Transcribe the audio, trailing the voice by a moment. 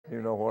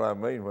you know what I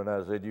mean when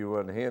I said you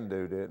wasn't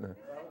Hindu, didn't you?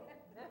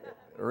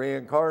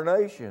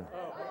 Reincarnation.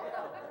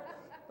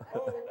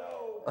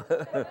 Oh,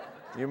 no.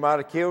 You might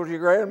have killed your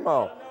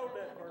grandma. I know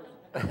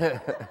that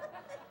person.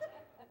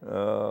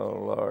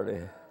 Oh,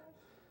 Lordy.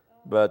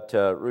 But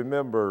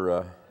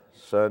remember,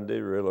 Sunday,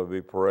 really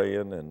be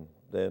praying, and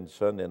then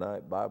Sunday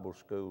night Bible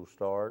school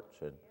starts,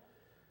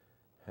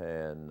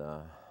 and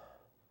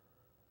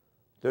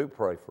do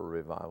pray for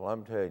revival.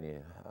 I'm telling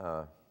you,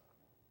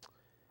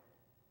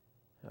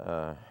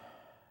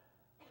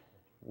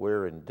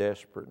 we're in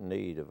desperate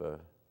need of a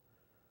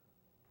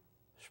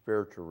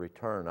spiritual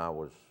return. I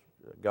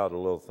got a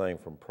little thing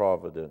from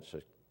Providence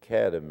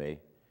Academy,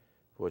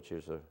 which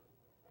is a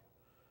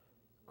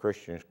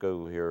Christian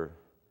school here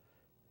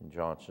in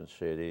Johnson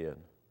City, and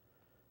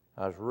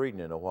I was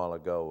reading it a while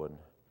ago,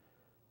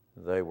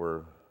 and they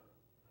were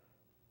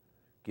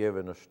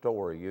giving a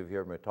story. You've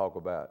heard me talk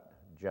about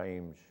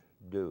James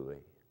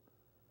Dewey,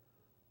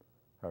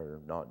 or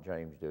not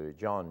James Dewey,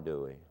 John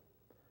Dewey,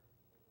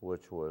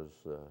 which was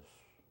the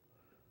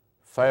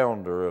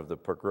founder of the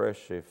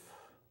progressive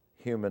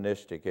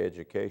humanistic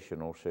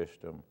educational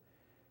system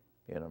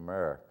in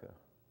America.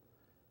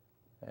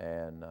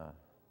 And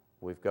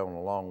we've gone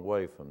a long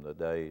way from the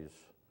days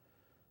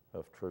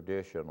of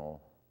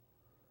traditional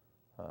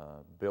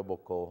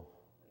biblical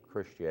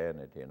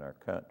Christianity in our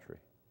country.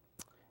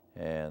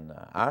 And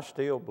I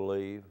still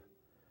believe,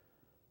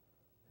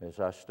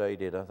 as I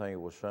stated, I think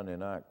it was Sunday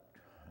night,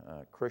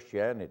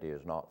 Christianity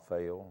has not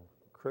failed.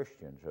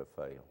 Christians have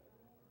failed.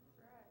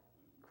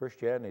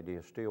 Christianity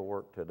has still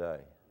worked today.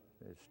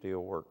 It still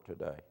works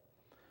today.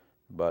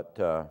 But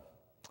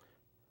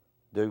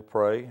do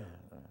pray,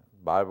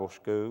 Bible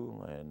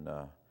school, and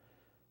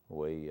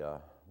we're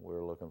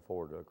looking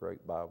forward to a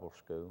great Bible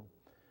school.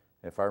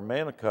 If our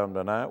men come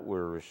tonight,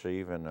 we're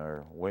receiving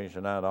our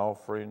Wednesday night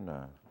offering,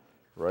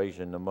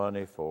 raising the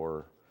money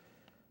for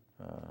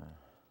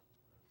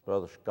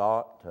Brother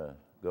Scott to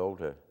go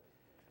to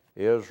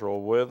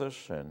Israel with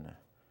us. And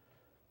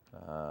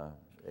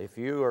if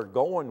you are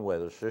going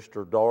with us,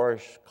 Sister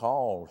Doris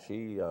called.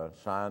 She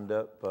signed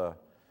up.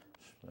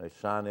 They're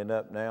signing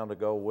up now to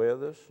go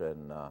with us.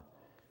 And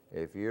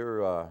if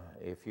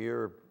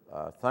you're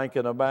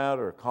thinking about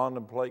or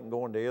contemplating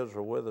going to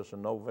Israel with us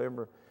in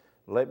November,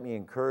 let me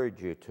encourage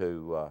you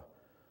to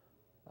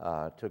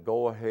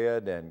go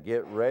ahead and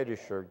get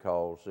registered,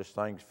 because this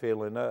thing's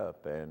filling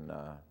up, and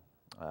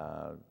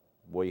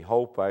we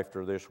hope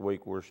after this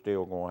week we're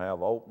still going to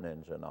have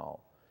openings and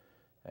all.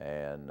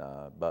 And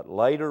but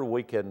later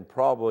we can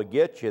probably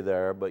get you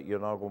there, but you're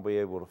not going to be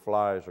able to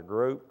fly as a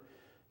group.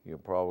 You're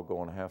probably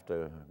going to have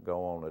to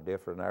go on a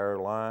different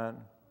airline,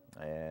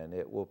 and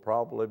it will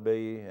probably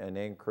be an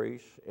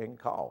increase in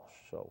cost.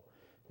 So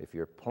if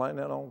you're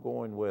planning on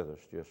going with us,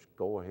 just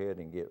go ahead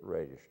and get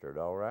registered,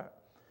 all right?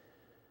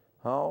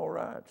 All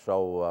right.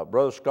 So,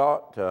 Brother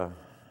Scott,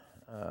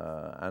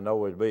 I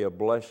know it'd be a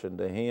blessing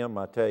to him.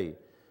 I tell you,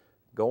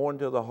 going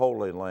to the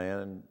Holy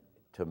Land,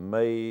 to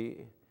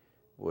me,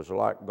 was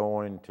like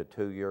going to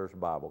 2 years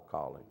Bible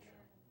college.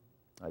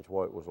 That's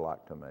what it was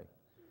like to me.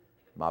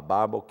 My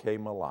Bible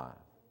came alive.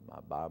 My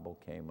Bible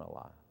came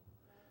alive.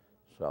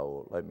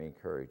 So let me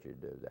encourage you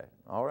to do that.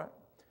 All right?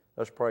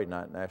 Let's pray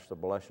tonight and ask the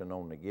blessing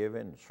on the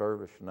giving and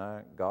service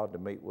tonight. God to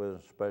meet with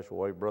us in a special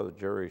way. Brother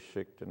Jerry's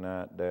sick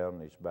tonight, down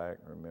in his back.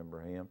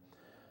 Remember him.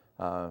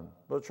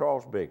 Brother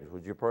Charles Biggs,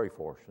 would you pray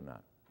for us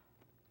tonight?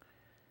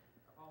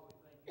 Father, we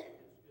thank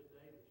you for this good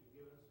day that you've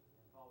given us.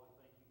 And Father, we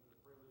thank you for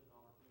the privilege and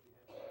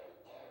opportunity we have to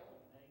call your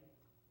name.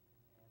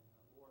 And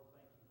Lord,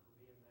 thank you for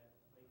being that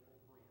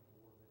faithful friend,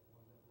 Lord, that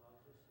one that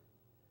loves us and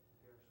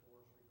cares for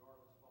us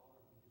regardless,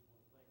 Father. We just want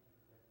to thank you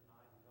for that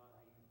tonight, and God,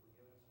 how you've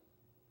forgiven us,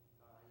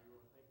 and God, how you're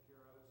going to take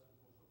care of us, and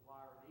will supply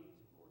our needs,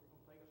 and Lord, you're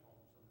going to take us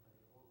home someday.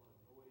 Lord, what a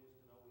joy it is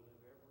to know we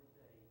live every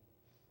day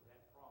with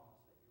that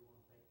promise that you're going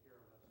to take care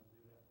of us and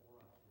do that for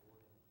us,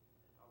 Lord.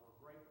 And we're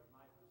grateful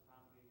tonight for this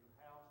time to be in your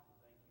house. We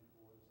thank you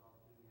for this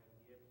opportunity we have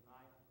to give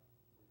tonight.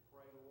 We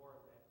pray, Lord,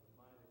 that the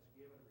money that's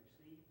given and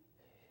received,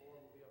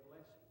 Lord, will be a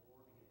blessing,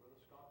 Lord, to get Brother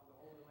Scott to the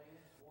Holy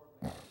Land. Lord,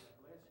 may it be a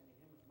blessing to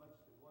him as much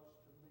as it was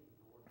to me,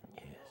 Lord.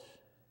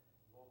 Yes.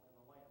 Walk in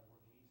the land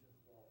where Jesus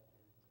walked.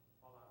 And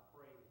Father, I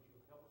pray that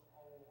you'll help us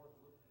all, Lord, to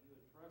look to you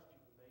and trust you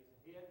for days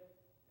ahead.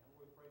 And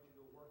Lord, we pray that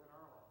you do a work in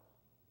our lives.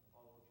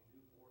 Father, what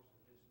you do for us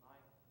in this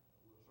night,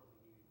 we'll certainly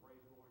give you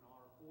praise, glory, and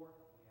honor for it.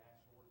 We ask,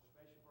 Lord,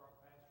 especially for our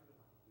pastor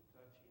tonight. We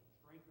touch him,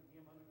 strengthen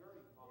him, undergird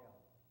him, Father.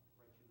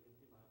 Pray that you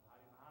lift him up, hide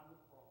him behind the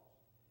cross.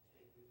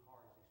 Speak to his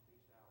heart as he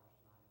speaks to ours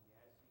tonight. And we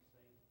ask these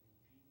things in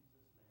Jesus'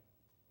 name.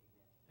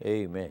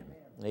 Amen.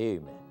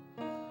 Amen. Amen.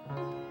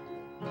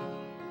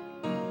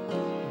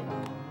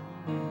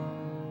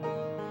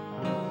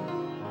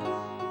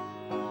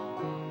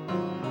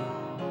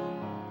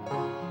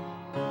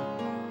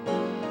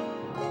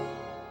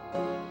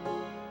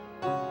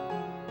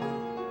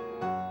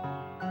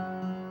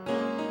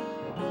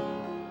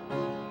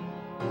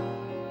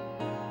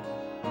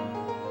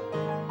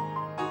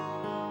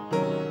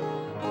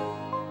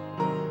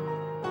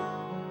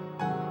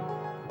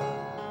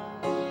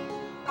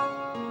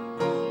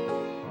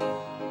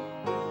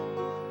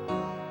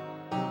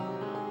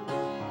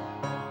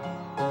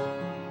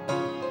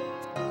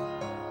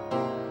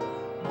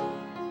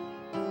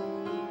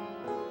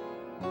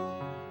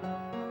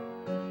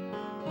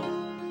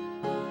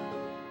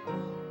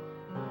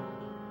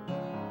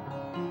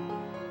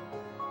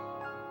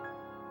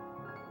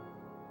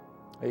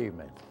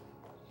 Amen.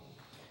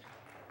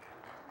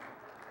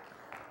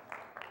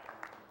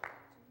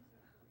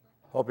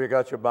 Hope you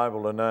got your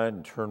Bible tonight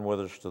and turn with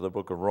us to the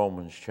book of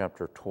Romans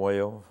chapter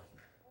 12.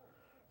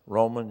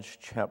 Romans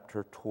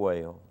chapter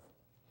 12.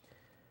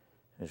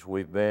 As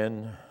we've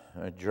been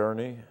a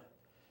journey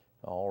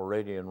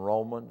already in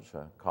Romans,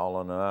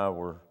 Colin and I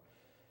were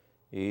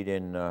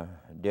eating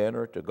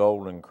dinner at the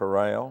Golden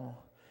Corral,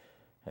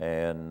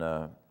 and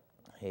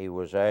he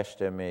was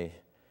asking me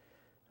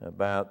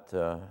about,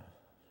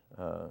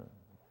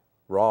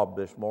 Rob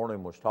this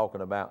morning was talking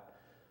about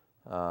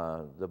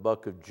the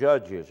book of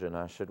Judges, and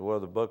I said, well,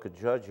 the book of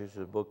Judges is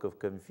a book of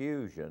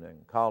confusion.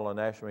 And Colin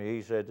asked me,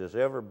 he said, does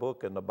every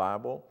book in the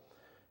Bible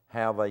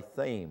have a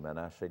theme? And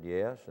I said,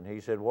 yes. And he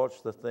said,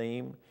 what's the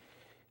theme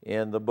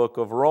in the book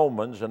of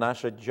Romans? And I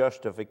said,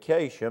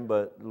 justification,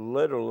 but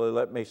literally,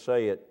 let me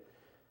say it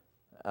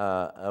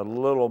a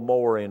little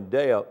more in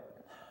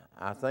depth.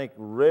 I think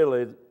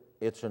really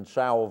it's in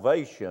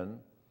salvation,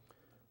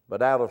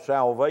 but out of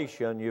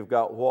salvation you've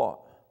got what?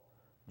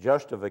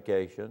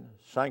 Justification,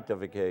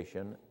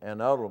 sanctification,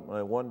 and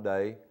ultimately one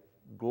day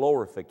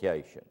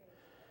glorification.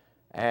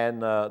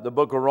 And the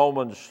book of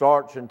Romans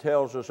starts and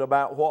tells us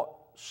about what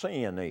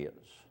sin is.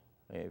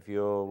 If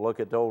you look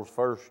at those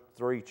first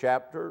 3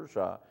 chapters,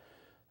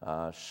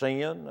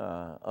 sin,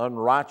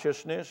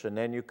 unrighteousness, and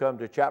then you come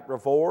to chapter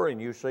 4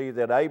 and you see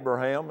that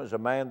Abraham is a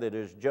man that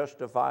is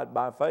justified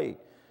by faith.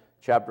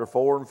 Chapter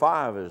 4 and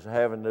 5 is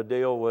having to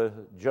deal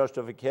with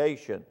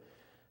justification.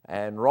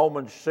 And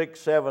Romans 6,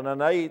 7,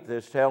 and 8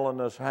 is telling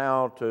us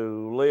how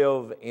to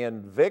live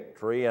in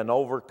victory and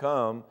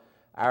overcome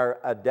our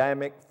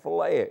Adamic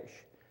flesh.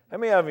 How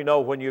many of you know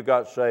when you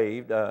got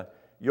saved,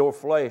 your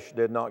flesh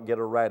did not get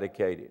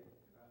eradicated?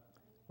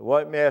 Well,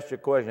 let me ask you a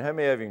question. How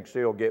many of you can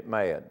still get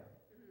mad?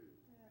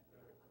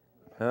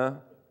 Huh?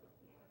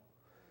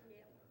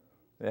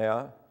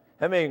 Yeah.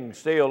 How many can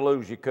still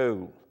lose your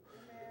cool?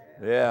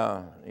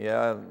 Yeah.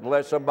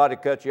 Let somebody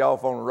cut you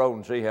off on the road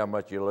and see how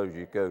much you lose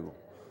your cool.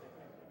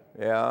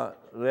 Yeah,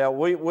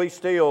 we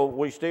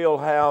still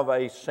have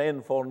a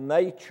sinful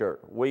nature.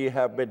 We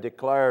have been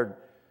declared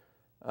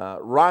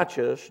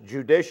righteous,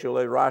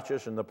 judicially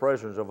righteous in the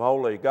presence of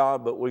holy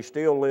God, but we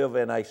still live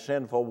in a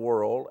sinful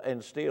world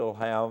and still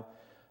have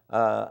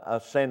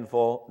a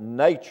sinful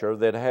nature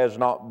that has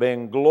not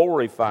been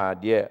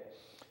glorified yet.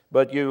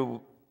 But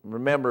you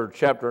remember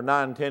chapter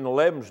 9, 10,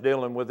 11 is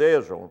dealing with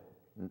Israel.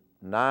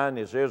 9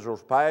 is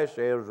Israel's past,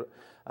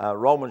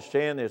 Romans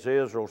 10 is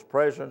Israel's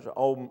present,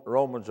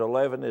 Romans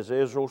 11 is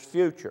Israel's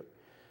future.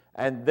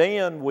 And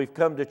then we've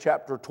come to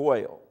chapter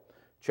 12.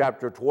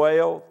 Chapter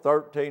 12,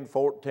 13,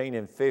 14,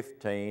 and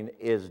 15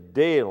 is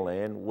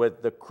dealing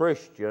with the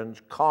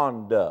Christian's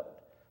conduct,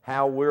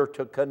 how we're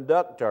to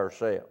conduct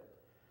ourselves.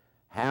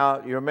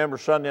 You remember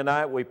Sunday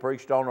night we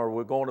preached on, are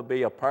we going to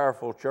be a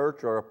powerful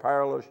church or a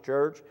powerless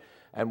church?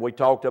 And we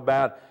talked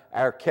about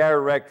our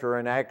character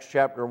in Acts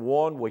chapter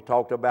 1. We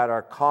talked about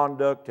our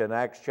conduct in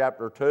Acts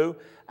chapter 2.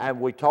 And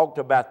we talked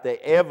about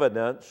the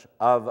evidence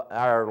of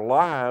our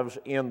lives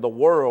in the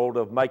world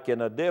of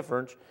making a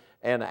difference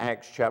in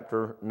Acts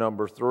chapter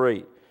number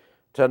 3.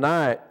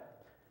 Tonight,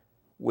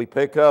 we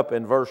pick up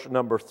in verse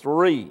number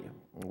 3.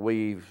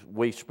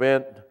 We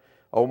spent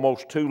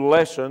almost 2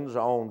 lessons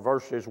on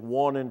verses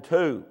 1 and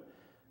 2.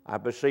 I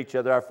beseech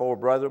you, therefore,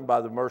 brethren, by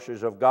the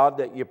mercies of God,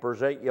 that you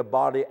present your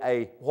body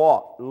a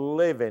what?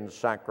 Living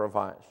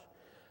sacrifice.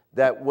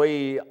 That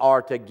we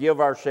are to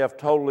give ourselves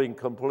totally and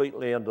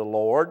completely unto the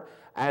Lord,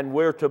 and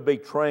we're to be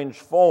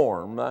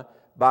transformed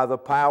by the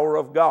power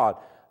of God.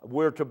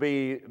 We're to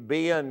be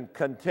being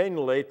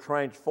continually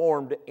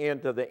transformed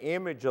into the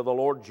image of the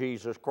Lord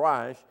Jesus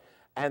Christ,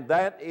 and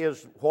that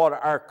is what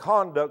our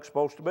conduct's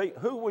supposed to be.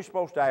 Who are we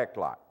supposed to act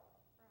like?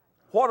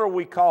 What are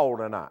we called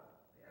tonight?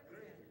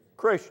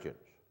 Christians.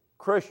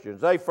 Christians.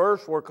 They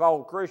first were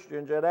called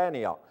Christians at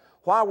Antioch.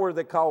 Why were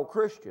they called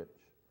Christians?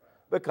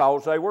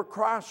 Because they were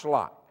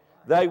Christ-like.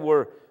 They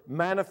were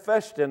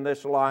manifesting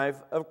this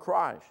life of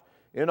Christ.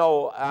 You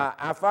know,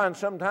 I find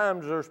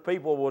sometimes there's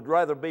people would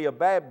rather be a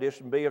Baptist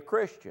than be a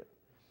Christian.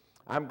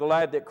 I'm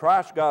glad that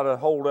Christ got a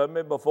hold of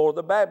me before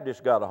the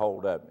Baptist got a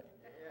hold of me.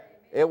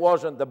 It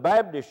wasn't the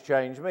Baptist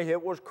changed me,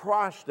 it was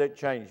Christ that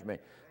changed me.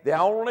 The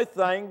only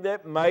thing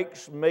that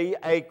makes me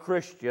a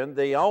Christian,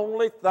 the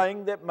only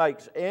thing that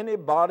makes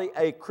anybody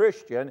a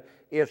Christian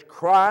is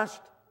Christ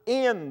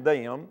in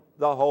them,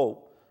 the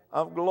hope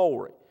of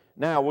glory.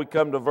 Now we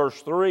come to verse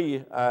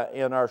 3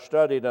 in our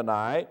study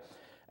tonight,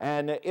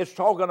 and it's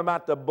talking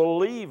about the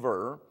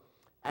believer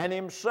and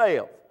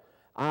himself.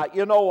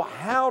 You know,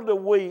 how do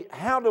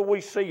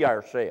we see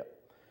ourselves?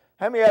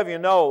 How many of you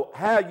know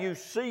how you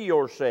see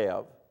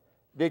yourself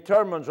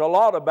determines a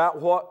lot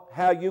about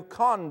how you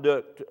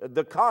conduct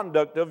the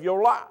conduct of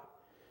your life,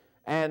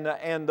 and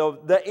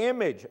the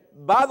image.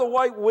 By the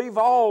way, we've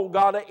all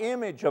got an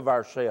image of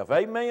ourselves.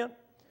 Amen.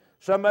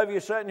 Some of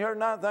you sitting here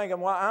tonight thinking,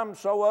 "Well, I'm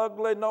so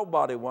ugly,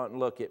 nobody won't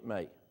look at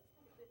me."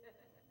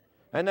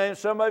 And then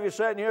some of you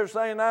sitting here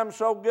saying, "I'm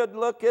so good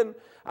looking,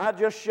 I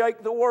just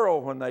shake the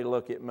world when they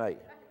look at me."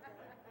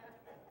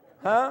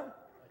 Huh?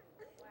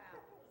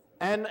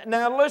 And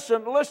now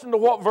listen to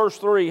what verse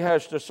 3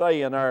 has to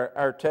say in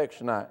our text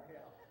tonight.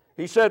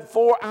 He said,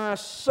 "For I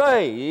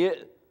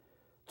say,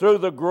 through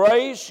the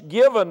grace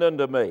given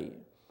unto me,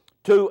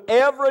 to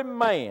every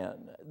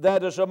man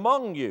that is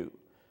among you,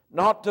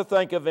 not to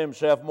think of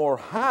himself more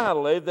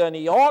highly than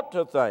he ought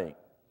to think,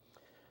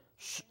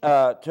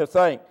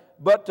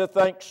 but to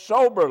think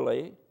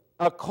soberly,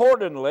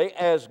 accordingly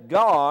as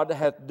God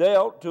hath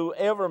dealt to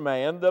every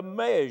man the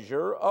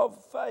measure of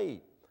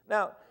faith."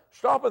 Now,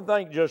 stop and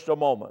think just a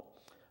moment.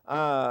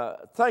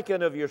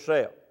 Thinking of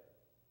yourself.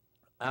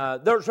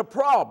 There's a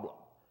problem.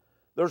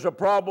 There's a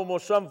problem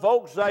with some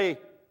folks. They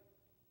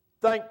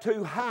think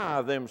too high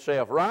of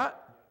themselves, right?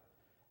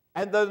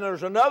 And then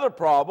there's another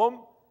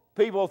problem.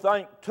 People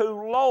think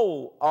too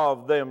low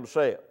of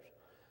themselves.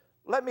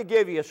 Let me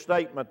give you a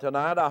statement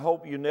tonight I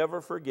hope you never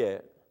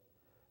forget.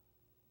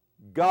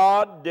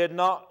 God did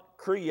not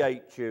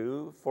create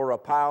you for a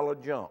pile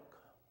of junk.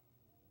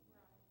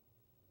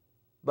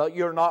 But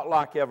you're not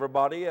like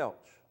everybody else.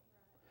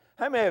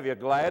 How many of you are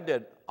glad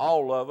that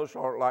all of us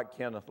aren't like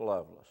Kenneth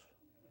Lovelace?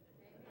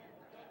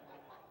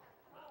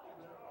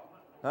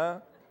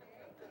 Huh?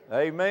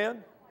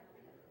 Amen?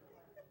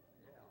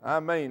 I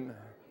mean,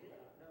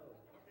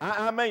 all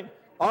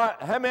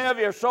right, how many of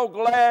you are so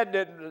glad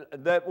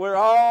that we're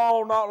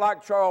all not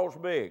like Charles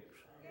Biggs?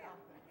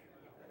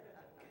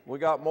 We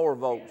got more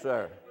votes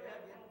there.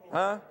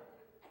 Huh?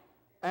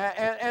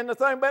 And the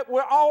thing about it,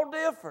 we're all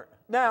different.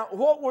 Now,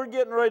 what we're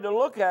getting ready to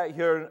look at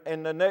here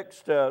in the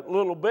next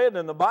little bit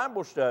in the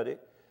Bible study,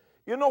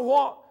 you know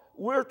what?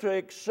 We're to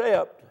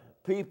accept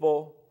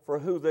people for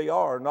who they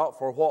are, not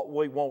for what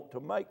we want to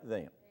make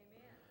them.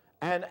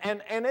 And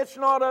it's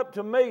not up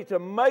to me to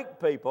make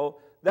people.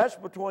 That's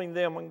between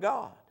them and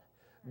God.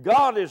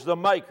 God is the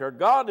maker.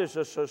 God is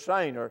the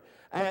sustainer.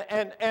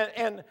 And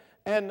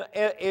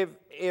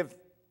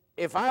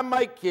if I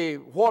make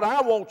you what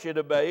I want you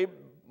to be,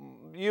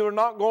 you're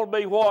not going to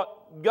be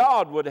what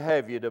God would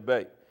have you to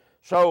be.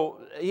 So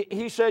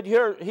he said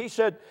here,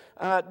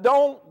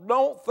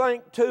 don't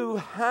think too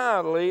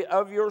highly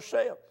of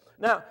yourself.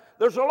 Now,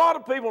 there's a lot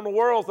of people in the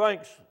world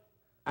thinks,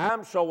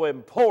 I'm so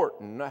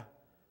important,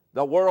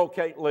 the world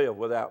can't live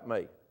without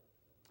me.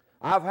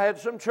 I've had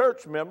some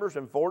church members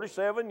in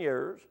 47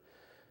 years.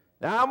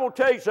 Now, I'm going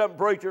to tell you something,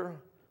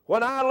 preacher.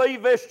 When I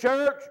leave this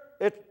church,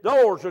 its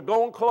doors are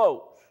going to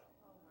close.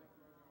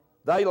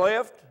 They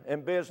left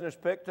and business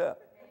picked up.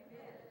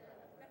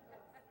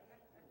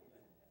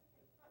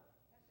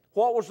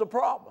 What was the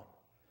problem?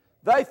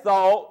 They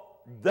thought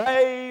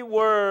they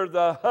were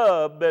the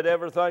hub that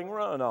everything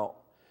run on.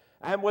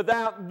 And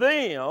without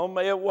them,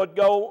 it would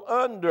go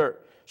under.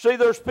 See,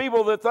 there's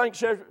people that think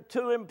they're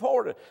too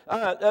important.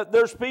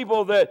 There's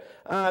people that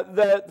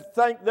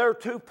think they're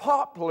too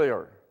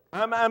popular.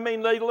 I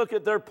mean, they look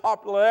at their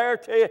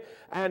popularity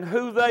and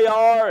who they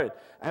are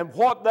and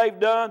what they've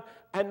done,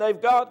 and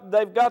they've got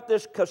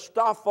this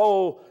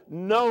Castafo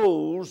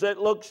nose that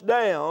looks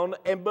down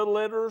and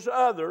belittles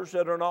others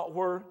that are not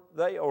where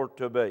they ought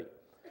to be.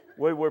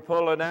 We were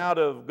pulling out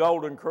of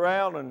Golden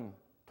Corral, and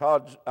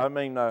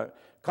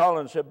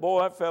Colin said,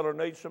 "Boy, that fella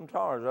needs some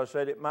tires." I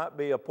said, "It might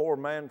be a poor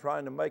man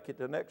trying to make it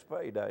the next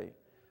payday."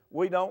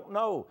 We don't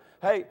know.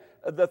 Hey,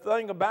 the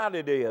thing about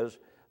it is,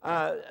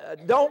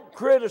 don't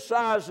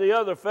criticize the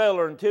other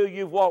fella until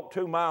you've walked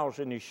 2 miles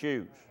in his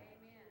shoes.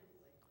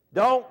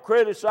 Don't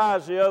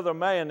criticize the other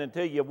man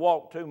until you've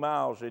walked 2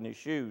 miles in his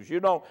shoes. You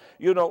don't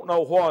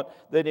know what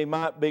that he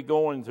might be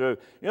going through.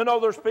 You know,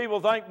 there's people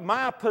think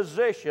my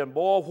position,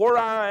 boy, where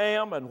I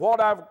am and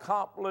what I've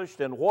accomplished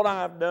and what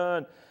I've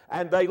done,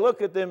 and they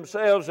look at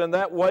themselves in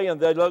that way,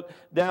 and they look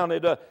down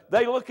at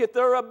they look at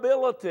their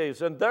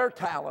abilities and their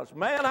talents.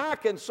 Man, I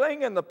can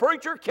sing and the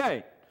preacher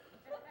can't.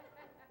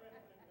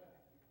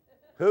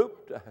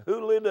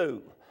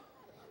 Hoop-de-hoodly-doo.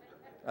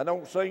 I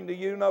don't sing to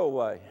you no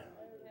way.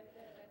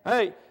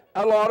 Hey,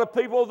 a lot of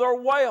people, their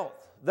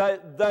wealth,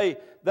 they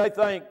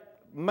think,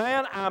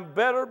 man, I'm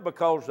better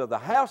because of the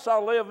house I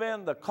live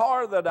in, the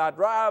car that I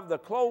drive, the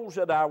clothes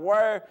that I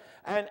wear.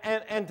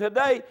 And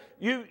today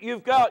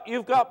you've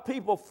got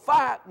people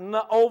fighting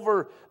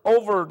over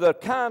the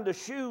kind of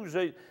shoes.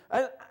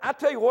 I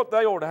tell you what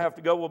they ought to have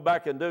to go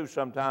back and do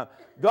sometime.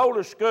 Go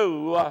to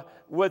school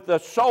with the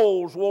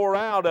soles wore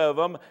out of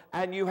them,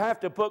 and you have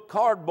to put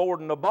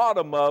cardboard in the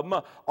bottom of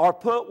them, or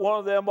put one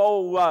of them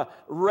old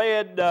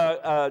red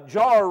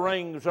jar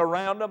rings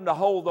around them to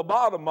hold the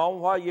bottom on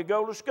while you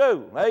go to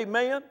school.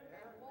 Amen?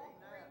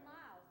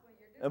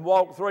 And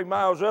walk 3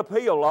 miles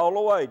uphill all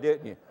the way,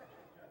 didn't you?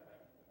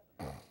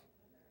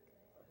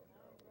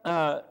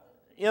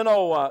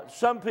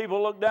 Some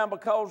people look down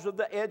because of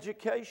the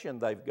education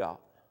they've got.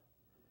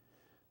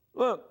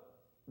 Look,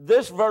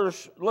 this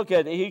verse, look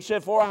at it. He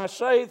said, "For I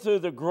say through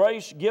the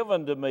grace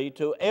given to me,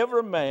 to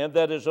every man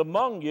that is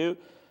among you,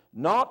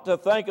 not to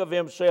think of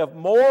himself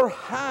more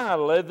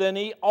highly than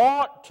he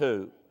ought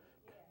to."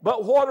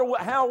 But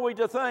how are we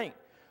to think?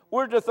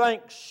 We're to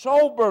think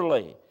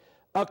soberly,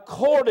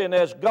 according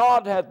as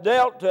God hath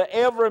dealt to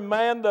every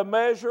man the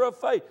measure of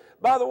faith.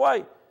 By the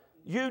way,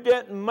 You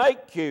didn't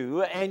make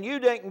you, and you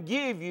didn't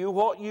give you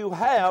what you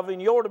have,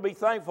 and you ought to be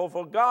thankful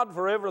for God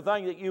for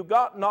everything that you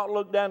got, not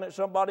look down at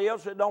somebody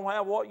else that don't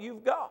have what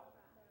you've got.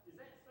 Is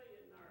that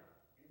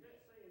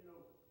saying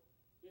though,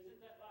 isn't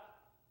that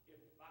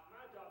like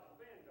my job is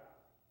van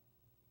driver,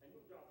 and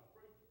your job is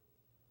preacher?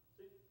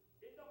 See,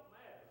 it don't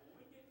matter.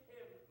 When we get to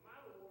heaven, my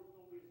reward is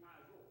going to be as high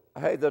as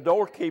yours. Hey, the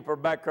doorkeeper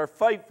back there,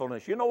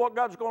 faithfulness. You know what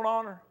God's going to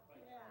honor?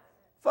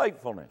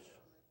 Faithfulness.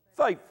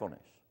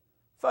 Faithfulness.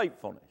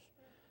 Faithfulness.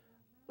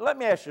 Let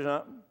me ask you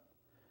something.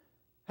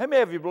 How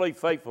many of you believe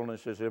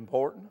faithfulness is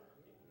important?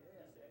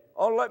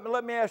 Oh,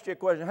 let me ask you a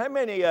question. How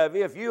many of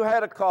you, if you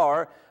had a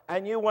car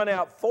and you went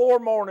out 4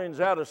 mornings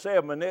out of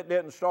 7 and it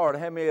didn't start,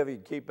 how many of you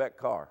would keep that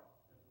car?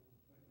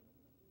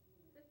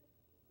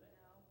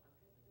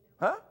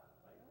 Huh?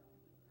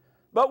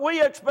 But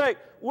we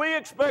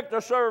expect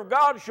to serve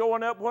God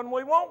showing up when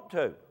we want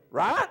to,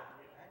 right?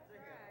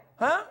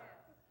 Huh?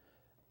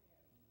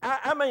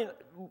 I mean,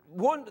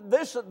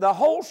 the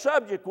whole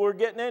subject we're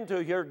getting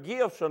into here,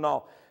 gifts and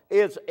all,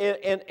 is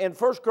in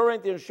 1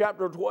 Corinthians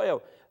chapter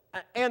 12.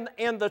 And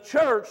in the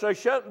church, there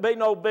shouldn't be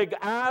no big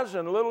I's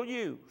and little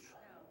U's.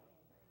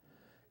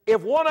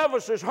 If one of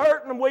us is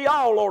hurting, we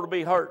all ought to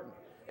be hurting.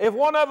 If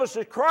one of us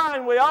is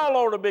crying, we all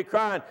ought to be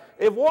crying.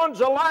 If one's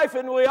a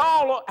laughing, we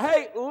all,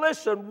 hey,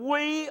 listen,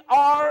 we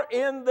are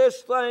in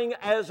this thing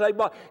as a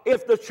body.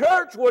 If the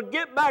church would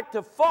get back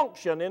to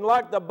functioning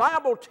like the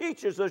Bible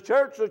teaches the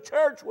church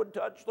would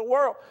touch the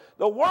world.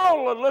 The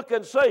world would look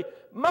and say,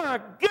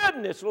 my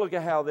goodness, look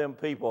at how them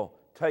people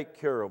take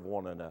care of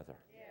one another.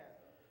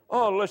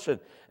 Oh, listen,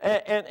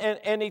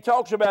 and he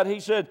talks about, he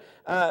said,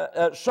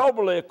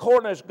 soberly,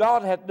 according as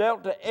God hath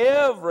dealt to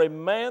every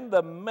man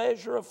the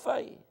measure of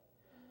faith.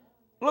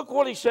 Look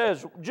what he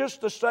says, just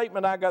the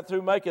statement I got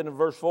through making in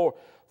verse 4.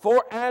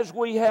 For as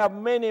we have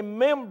many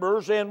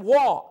members in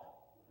what?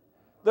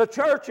 The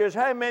church is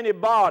how many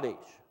bodies?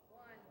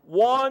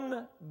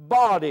 One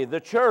body. The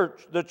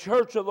church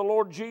of the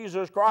Lord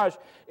Jesus Christ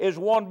is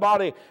one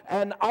body.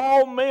 And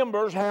all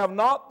members have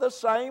not the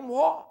same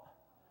what?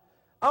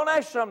 I want to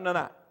ask you something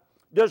tonight.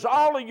 Does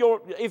all of your,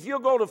 if you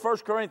go to 1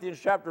 Corinthians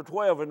chapter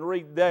 12 and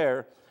read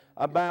there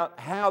about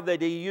how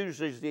that he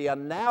uses the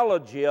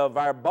analogy of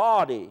our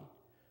body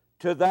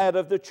to that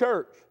of the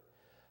church.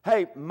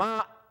 Hey,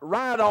 my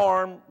right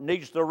arm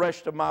needs the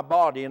rest of my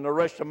body, and the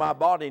rest of my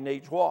body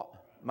needs what?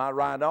 My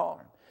right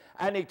arm.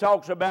 And he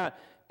talks about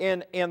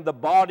in the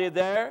body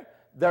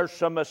there's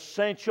some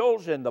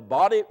essentials in the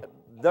body.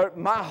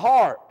 My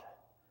heart,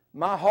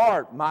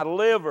 my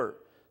liver.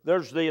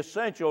 There's the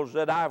essentials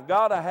that I've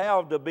got to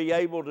have to be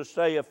able to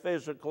stay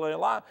physically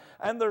alive.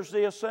 And there's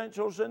the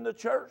essentials in the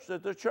church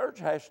that the church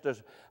has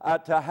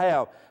to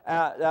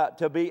have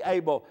to be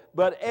able.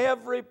 But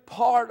every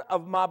part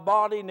of my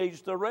body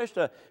needs the rest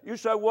of it. You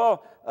say,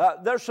 well,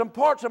 there's some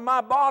parts of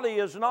my body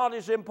is not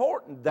as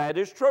important. That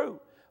is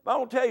true. But I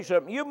want to tell you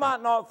something. You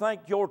might not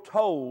think your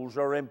toes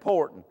are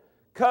important.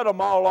 Cut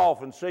them all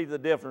off and see the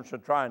difference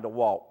in trying to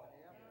walk.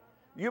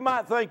 You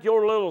might think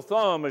your little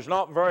thumb is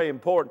not very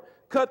important.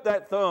 Cut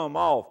that thumb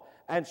off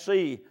and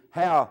see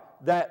how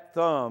that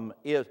thumb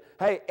is.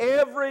 Hey,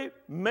 every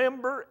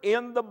member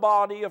in the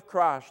body of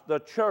Christ, the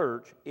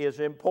church, is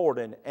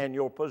important in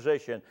your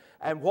position.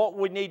 And what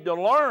we need to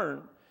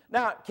learn.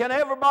 Now, can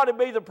everybody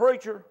be the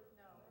preacher?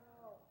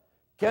 No.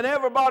 Can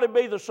everybody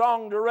be the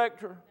song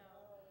director? No.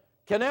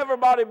 Can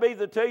everybody be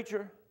the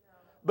teacher? No.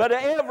 But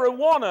every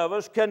one of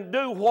us can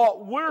do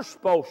what we're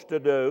supposed to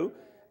do.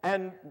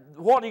 And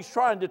what he's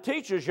trying to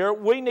teach us here,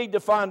 we need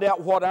to find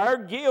out what our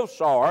gifts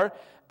are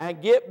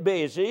and get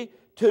busy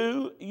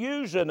to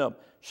using them.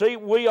 See,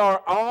 we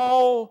are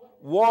all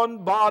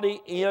one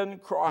body in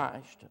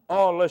Christ.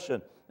 Oh,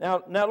 listen.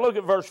 Now look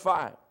at verse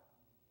 5.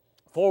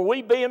 For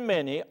we being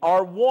many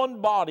are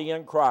one body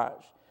in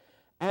Christ,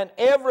 and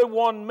every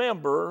one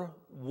member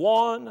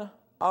one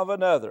of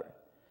another.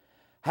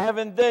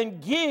 Having then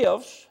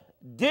gifts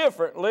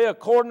differently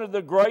according to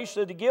the grace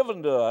that is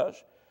given to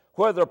us,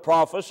 whether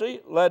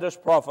prophecy, let us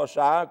prophesy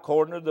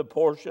according to the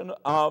portion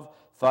of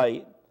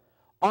faith.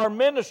 Our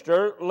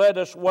minister, let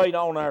us wait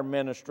on our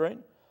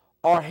ministering.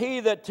 Or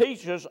he that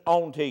teacheth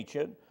on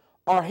teaching.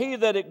 Or he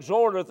that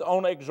exhorteth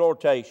on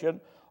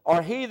exhortation.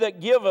 Or he that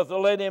giveth,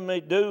 let him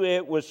do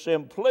it with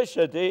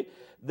simplicity.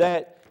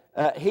 That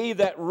he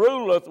that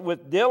ruleth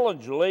with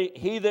diligently.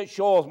 He that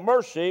showeth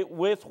mercy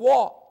with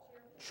what?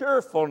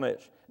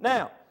 Cheerfulness.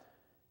 Now,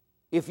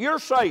 if you're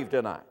saved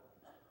tonight,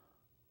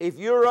 if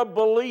you're a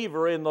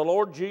believer in the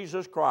Lord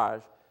Jesus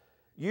Christ,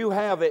 you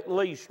have at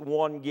least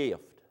one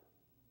gift.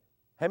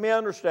 How many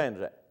understands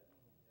that?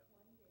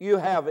 You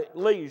have at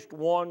least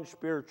one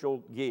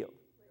spiritual gift.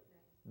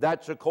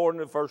 That's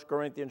according to 1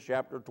 Corinthians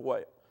chapter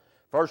 12.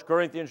 1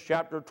 Corinthians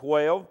chapter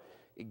 12,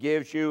 it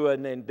gives you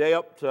an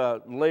in-depth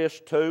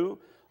list too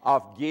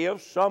of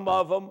gifts. Some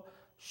of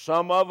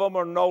them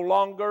are no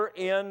longer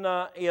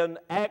in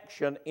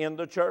action in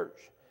the church.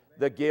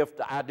 The gift,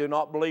 I do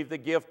not believe the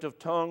gift of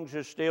tongues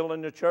is still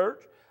in the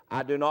church.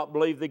 I do not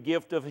believe the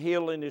gift of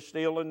healing is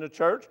still in the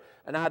church,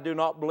 and I do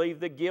not believe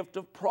the gift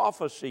of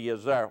prophecy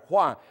is there.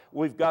 Why?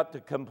 We've got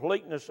the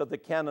completeness of the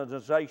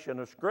canonization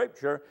of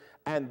Scripture,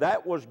 and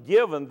that was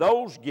given,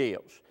 those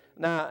gifts.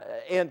 Now,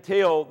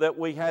 until that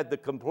we had the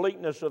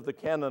completeness of the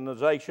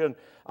canonization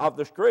of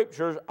the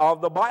Scriptures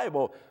of the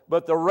Bible.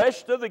 But the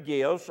rest of the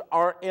gifts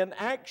are in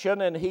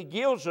action, and he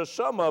gives us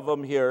some of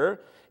them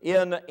here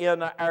in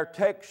our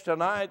text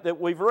tonight that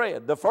we've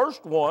read. The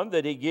first one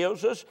that he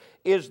gives us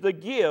is the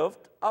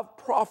gift of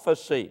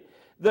prophecy.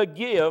 The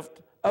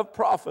gift of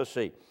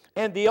prophecy.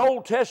 In the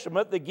Old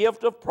Testament, the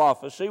gift of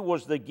prophecy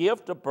was the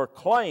gift of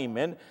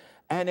proclaiming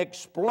and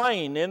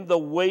explaining the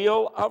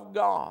will of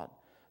God.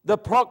 The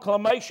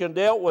proclamation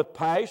dealt with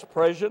past,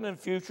 present, and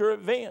future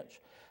events.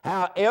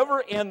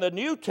 However, in the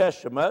New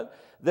Testament,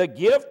 the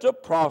gift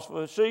of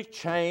prophecy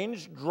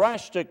changed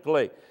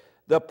drastically.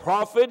 The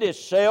prophet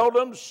is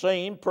seldom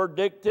seen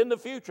predicting the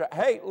future.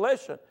 Hey,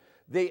 listen,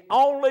 the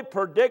only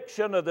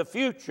prediction of the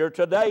future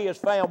today is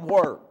found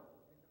where?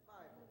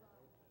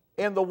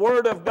 In the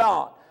Word of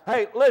God.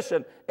 Hey,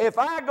 listen, if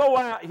I go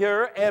out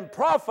here and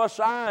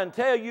prophesy and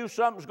tell you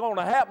something's going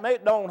to happen,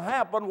 it don't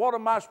happen, what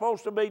am I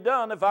supposed to be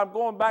done if I'm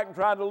going back and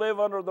trying to live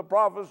under the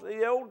prophecy of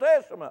the Old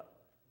Testament?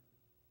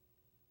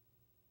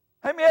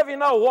 How many of you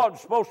know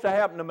what's supposed to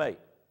happen to me?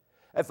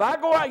 If I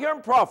go out here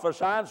and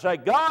prophesy and say,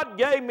 God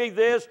gave me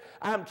this,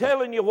 I'm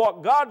telling you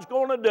what God's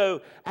going to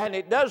do, and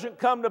it doesn't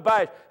come to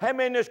pass, how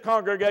many in this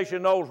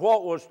congregation knows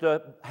what was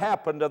to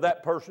happen to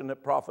that person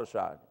that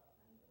prophesied?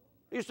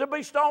 He's to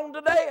be stoned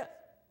to death.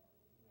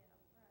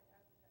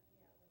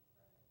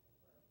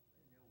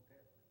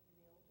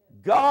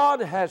 God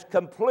has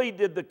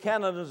completed the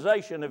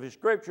canonization of His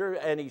Scripture,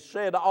 and He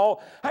said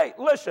all. Hey,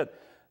 listen,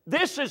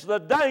 this is the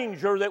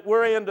danger that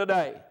we're in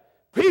today.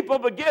 People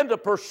begin to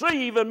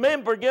perceive, and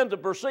men begin to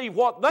perceive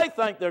what they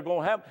think they're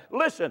going to have.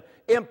 Listen,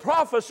 in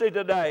prophecy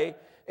today,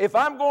 if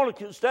I'm going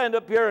to stand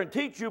up here and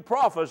teach you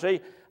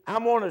prophecy,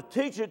 I'm going to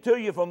teach it to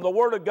you from the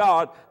Word of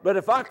God. But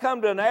if I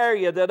come to an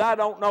area that I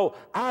don't know,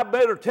 I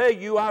better tell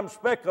you I'm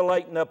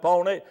speculating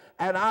upon it,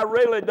 and I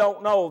really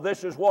don't know.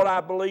 This is what I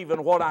believe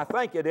and what I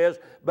think it is,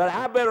 but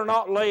I better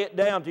not lay it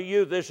down to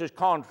you. This is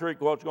contrary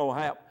to what's going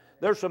to happen.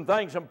 There's some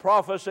things in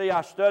prophecy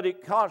I study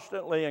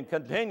constantly and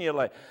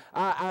continually.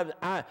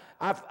 I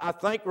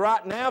think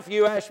right now, if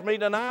you ask me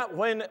tonight,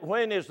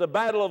 when is the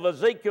battle of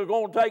Ezekiel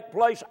going to take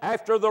place?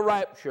 After the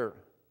rapture.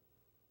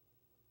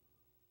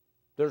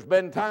 There's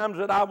been times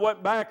that I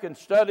went back and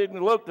studied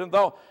and looked and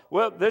thought,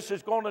 well, this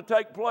is going to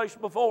take place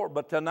before.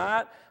 But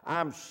tonight,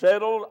 I'm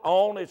settled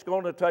on it's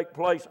going to take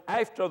place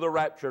after the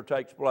rapture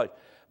takes place.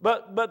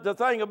 But the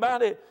thing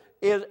about it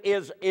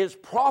is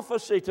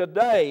prophecy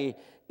today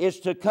is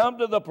to come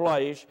to the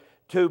place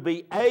to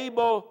be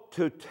able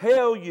to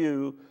tell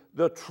you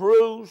the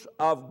truths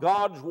of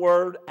God's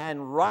Word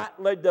and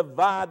rightly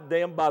divide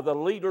them by the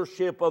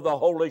leadership of the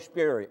Holy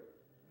Spirit.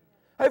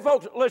 Hey,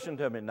 folks, listen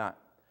to me tonight.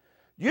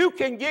 You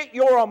can get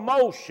your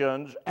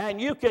emotions and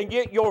you can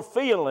get your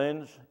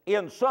feelings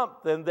in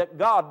something that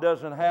God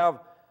doesn't have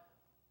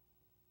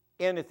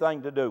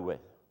anything to do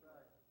with.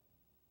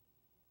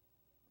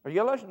 Are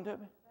you listening to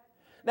me?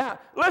 Now,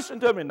 listen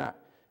to me now.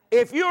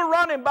 If you're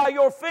running by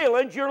your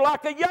feelings, you're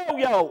like a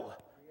yo-yo.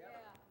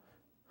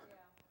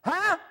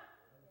 Huh?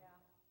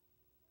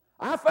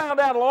 I found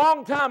out a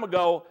long time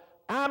ago,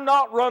 I'm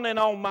not running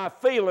on my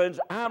feelings,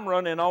 I'm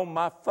running on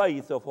my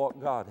faith of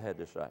what God had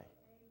to say.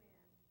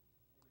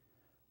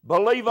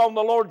 Believe on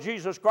the Lord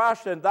Jesus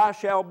Christ and thou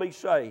shalt be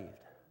saved.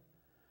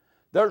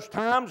 There's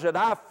times that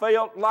I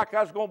felt like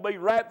I was going to be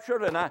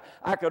raptured and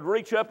I could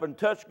reach up and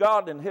touch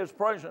God in His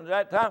presence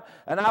at that time,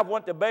 and I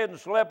went to bed and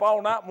slept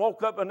all night and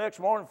woke up the next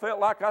morning and felt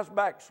like I was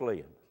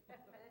backsliding.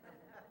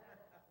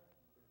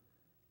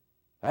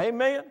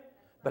 Amen?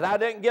 But I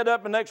didn't get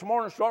up the next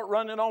morning and start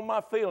running on my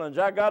feelings.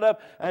 I got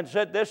up and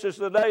said, this is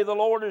the day the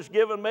Lord has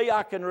given me.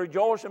 I can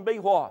rejoice and be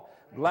what?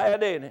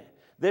 Glad in it.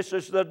 This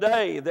is the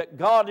day that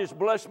God has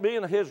blessed me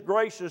and His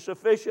grace is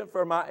sufficient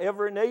for my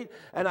every need,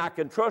 and I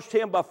can trust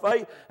Him by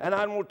faith. And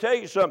I'm going to tell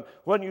you something.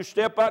 When you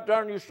step out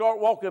there and you start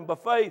walking by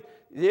faith,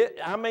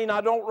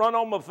 I don't run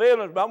on my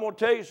feelings, but I'm going to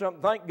tell you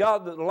something. Thank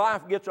God that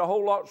life gets a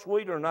whole lot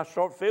sweeter and I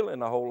start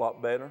feeling a whole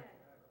lot better.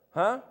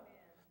 Huh?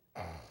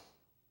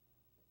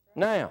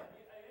 Now.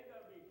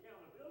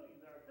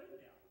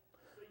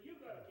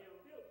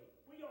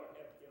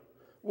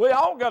 We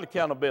all got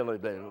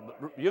accountability.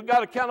 You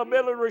got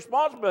accountability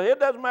responsibility. It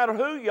doesn't matter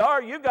who you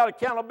are. You got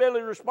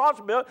accountability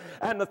responsibility.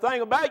 And the thing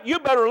about it, you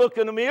better look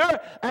in the mirror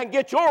and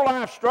get your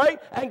life straight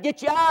and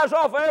get your eyes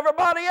off of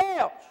everybody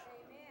else.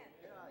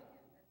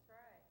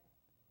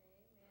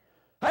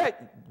 Amen.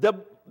 Hey,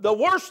 the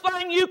worst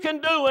thing you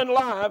can do in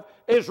life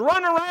is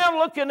run around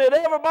looking at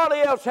everybody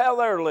else how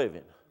they're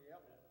living.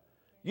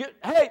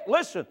 Hey,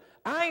 listen,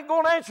 I ain't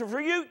going to answer for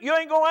you. You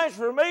ain't going to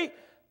answer for me.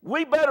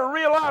 we better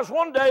realize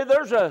one day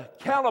there's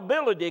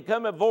accountability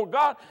coming before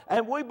God,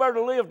 and we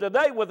better live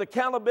today with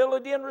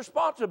accountability and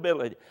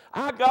responsibility.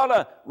 I got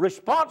a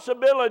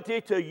responsibility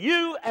to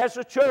you as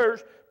a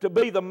church to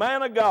be the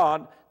man of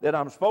God that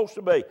I'm supposed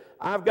to be.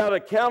 I've got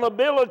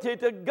accountability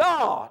to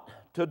God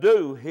to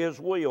do His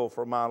will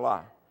for my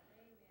life.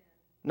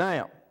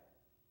 Now,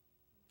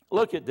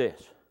 look at this.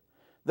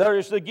 There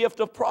is the gift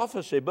of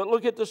prophecy, but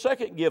look at the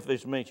second gift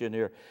that's mentioned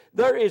here.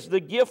 There is the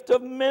gift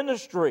of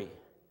ministry.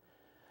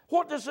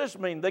 What does this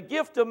mean? The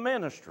gift of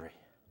ministry.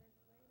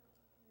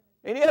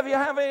 Any of you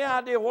have any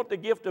idea what the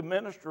gift of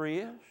ministry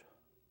is?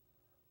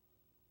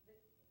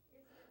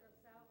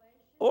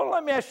 Well,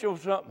 let me ask you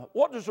something.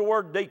 What does the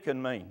word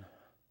deacon mean?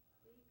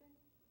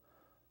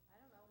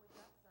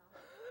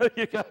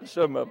 You got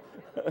some of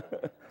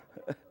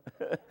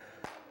them.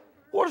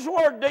 What does the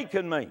word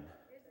deacon mean?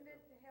 Isn't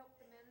it to help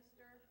the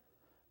minister?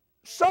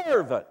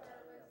 Servant.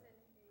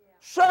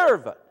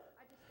 Servant.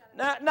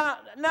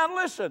 Now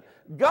listen,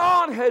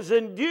 God has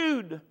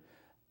endued,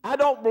 I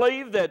don't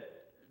believe that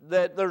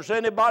there's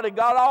anybody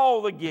got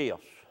all the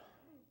gifts.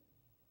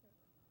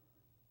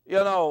 You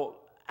know,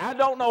 I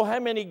don't know how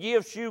many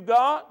gifts you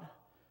got.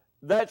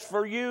 That's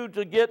for you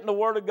to get in the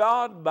Word of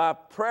God by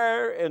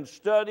prayer and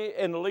study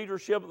and the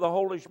leadership of the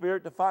Holy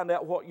Spirit to find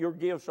out what your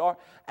gifts are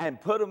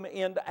and put them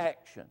into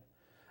action.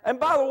 And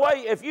by the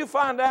way, if you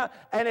find out,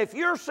 and if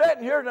you're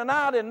sitting here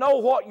tonight and know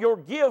what your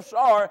gifts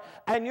are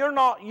and you're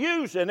not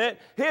using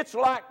it, it's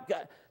like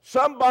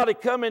somebody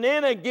coming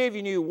in and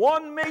giving you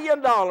 $1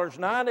 million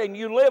tonight, and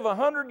you live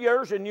 100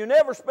 years and you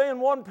never spend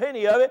one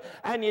penny of it,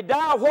 and you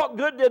die. What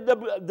good did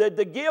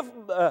the gift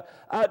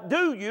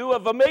do you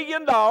of $1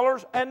 million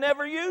and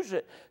never use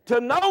it?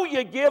 To know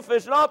your gift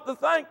is not the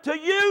thing. To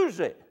use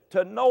it.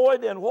 To know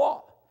it in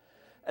what?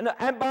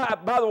 And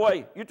by the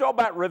way, you talk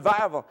about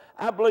revival.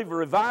 I believe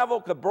revival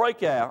could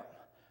break out,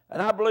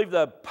 and I believe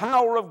the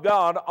power of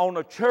God on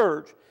a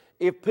church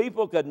if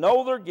people could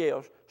know their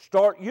gifts,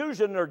 start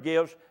using their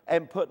gifts,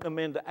 and putting them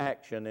into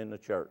action in the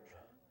church.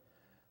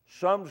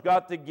 Some's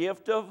got the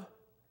gift of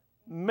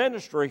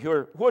ministry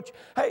here, which,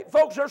 hey,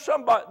 folks,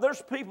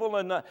 there's people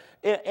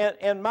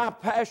in my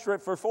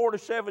pastorate for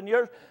 47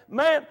 years.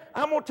 Man,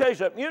 I'm going to tell you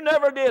something. You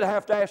never did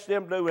have to ask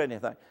them to do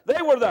anything.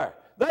 They were there.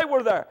 They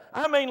were there.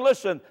 I mean,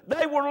 listen,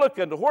 they were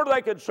looking to where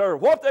they could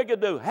serve, what they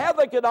could do, how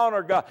they could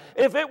honor God.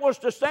 If it was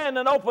to stand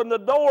and open the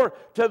door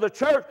to the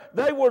church,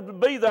 they would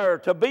be there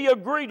to be a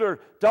greeter,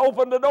 to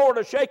open the door,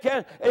 to shake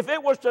hands. If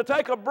it was to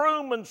take a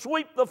broom and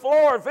sweep the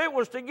floor, if it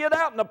was to get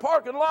out in the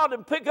parking lot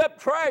and pick up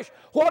trash,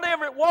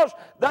 whatever it was,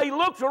 they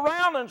looked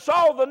around and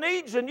saw the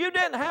needs, and you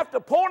didn't have to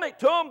point it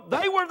to them.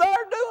 They were there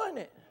doing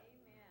it.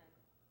 Amen.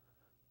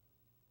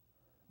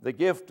 The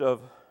gift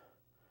of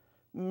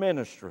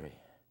ministry.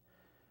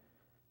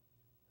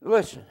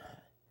 Listen,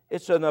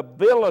 it's an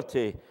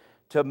ability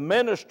to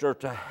minister,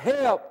 to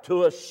help,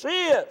 to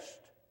assist.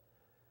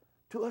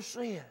 To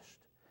assist.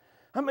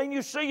 I mean,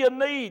 you see a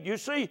need. You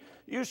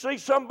see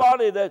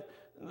somebody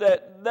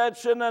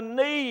that's in a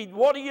need.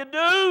 What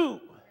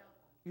do?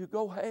 You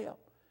go help.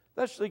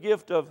 That's the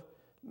gift of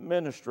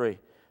ministry.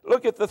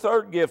 Look at the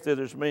third gift that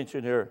is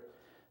mentioned here.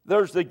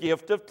 There's the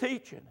gift of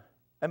teaching.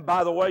 And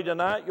by the way,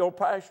 tonight, your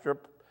pastor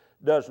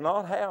does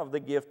not have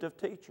the gift of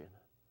teaching.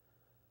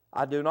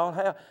 I do not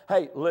have.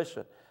 Hey,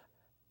 listen,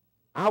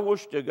 I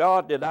wish to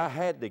God that I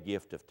had the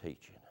gift of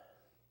teaching.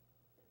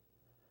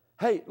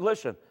 Hey,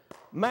 listen,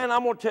 man,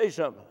 I'm going to tell you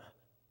something.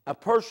 A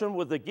person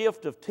with the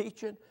gift of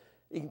teaching,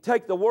 you can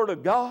take the Word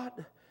of God,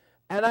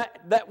 and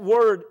that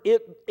Word,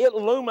 it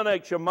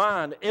illuminates your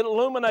mind. It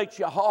illuminates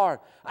your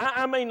heart.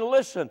 I mean,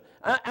 listen,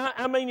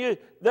 I mean,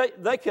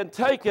 they can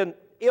take and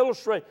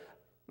illustrate.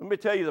 Let me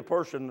tell you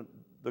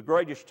the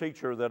greatest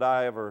teacher that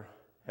I ever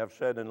have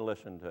sat and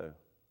listened to.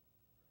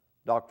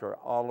 Dr.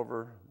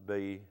 Oliver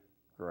B.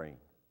 Green.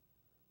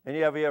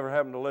 Any of you ever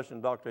happened to listen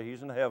to Dr.?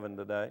 He's in heaven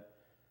today.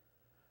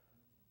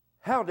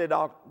 How did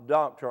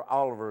Dr.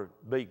 Oliver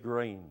B.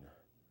 Green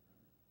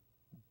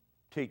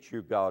teach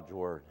you God's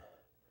Word?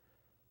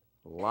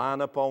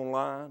 Line upon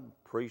line,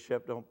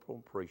 precept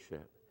upon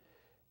precept.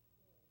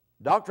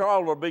 Dr.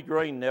 Oliver B.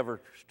 Green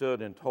never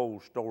stood and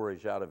told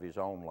stories out of his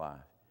own life.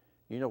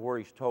 You know where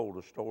he's told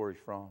the stories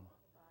from?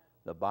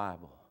 The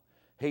Bible.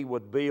 He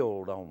would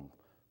build on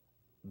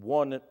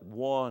one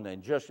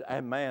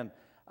and man,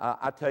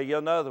 I tell you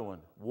another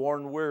one,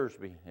 Warren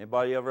Wiersbe.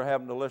 Anybody ever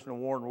happen to listen to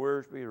Warren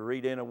Wiersbe or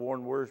read any of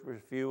Warren Wiersbe?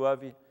 A few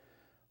of you.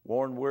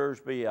 Warren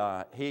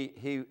Wiersbe,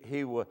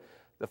 he was,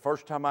 the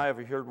first time I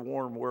ever heard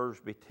Warren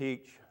Wiersbe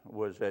teach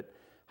was at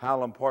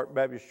Highland Park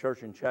Baptist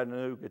Church in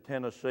Chattanooga,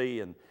 Tennessee,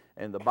 and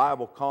the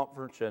Bible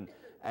conference,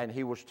 and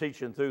he was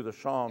teaching through the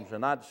Psalms,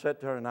 and I'd sit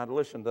there and I'd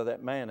listen to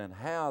that man and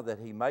how that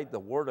he made the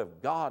Word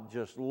of God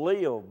just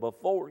live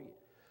before you.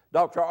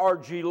 Dr.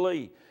 R.G.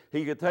 Lee,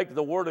 he could take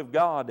the Word of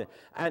God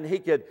and he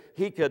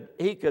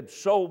could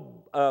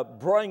so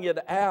bring it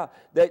out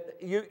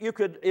that you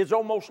could, it's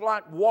almost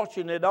like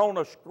watching it on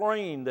a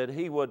screen that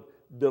he would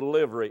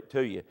deliver it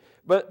to you.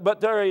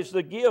 But there is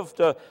the gift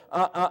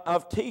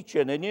of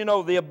teaching, and you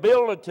know, the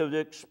ability to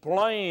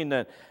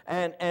explain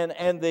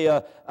and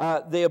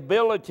the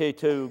ability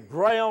to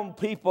ground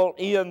people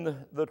in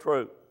the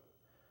truth.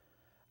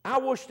 I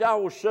wished I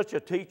was such a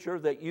teacher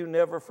that you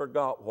never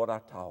forgot what I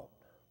taught.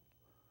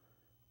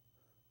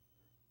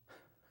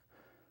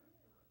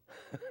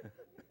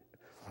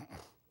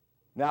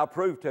 Now, I'll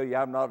prove to you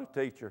I'm not a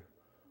teacher.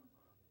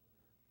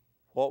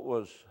 What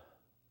was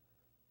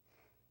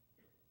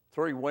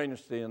 3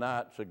 Wednesday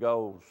nights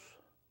ago's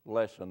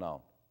lesson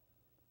on?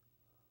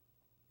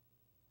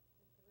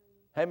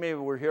 How many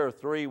were here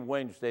 3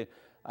 Wednesday?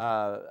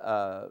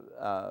 Brother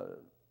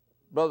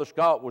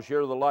Scott was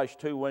here the last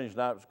 2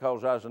 Wednesday nights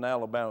because I was in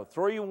Alabama.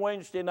 3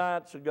 Wednesday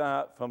nights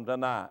ago from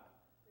tonight.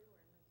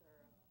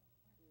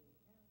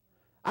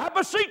 I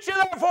beseech you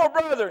therefore,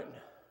 brethren,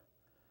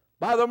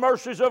 by the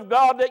mercies of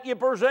God, that you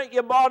present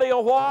your body a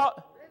what?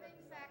 Living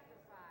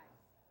sacrifice.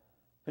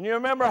 And you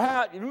remember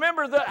how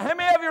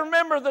many of you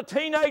remember the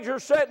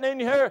teenagers sitting in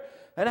here?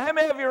 And how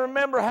many of you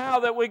remember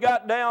how that we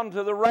got down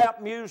to the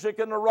rap music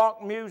and the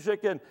rock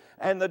music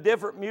and the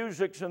different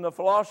musics and the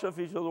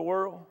philosophies of the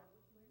world?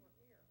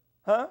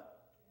 Huh?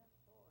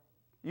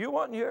 You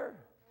wasn't here?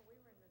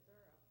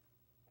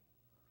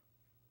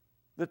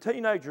 The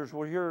teenagers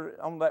were here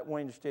on that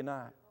Wednesday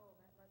night.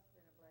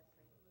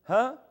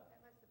 Huh?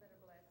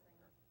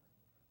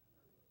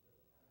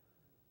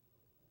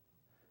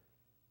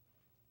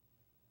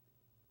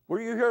 Were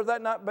you here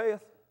that night,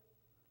 Beth?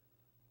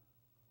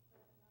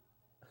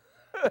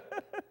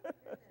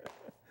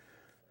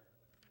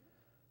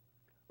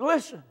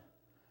 Listen,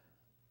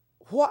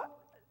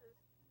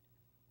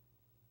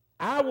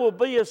 I will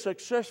be a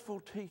successful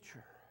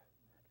teacher,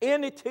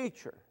 any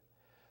teacher,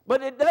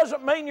 but it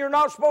doesn't mean you're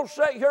not supposed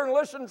to sit here and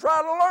listen and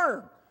try to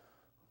learn.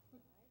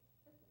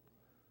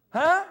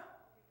 Huh?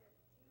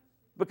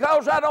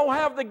 Because I don't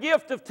have the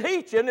gift of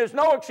teaching, there's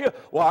no excuse.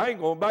 Well, I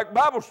ain't going back to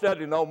Bible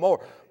study no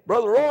more.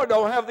 Brother Roy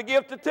don't have the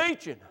gift of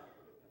teaching.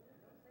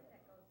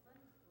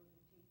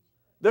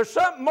 There's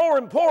something more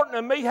important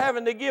than me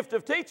having the gift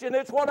of teaching.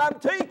 It's what I'm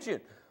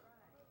teaching.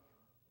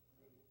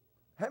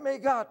 How many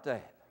got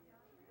that?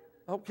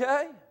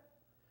 Okay?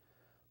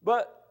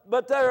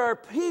 But there are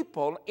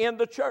people in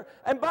the church.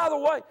 And by the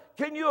way,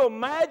 can you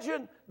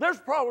imagine? There's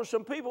probably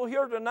some people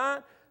here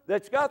tonight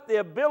that's got the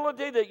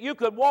ability that you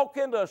could walk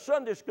into a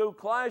Sunday school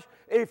class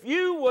if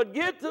you would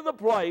get to the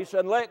place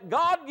and let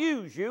God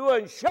use you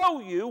and show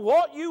you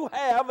what you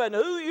have and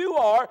who you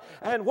are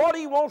and what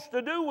He wants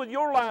to do with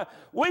your life.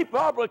 We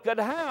probably could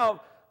have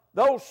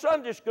those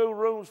Sunday school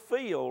rooms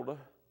filled.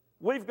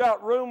 We've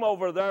got room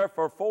over there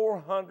for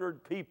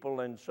 400 people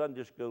in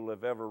Sunday school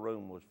if every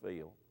room was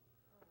filled.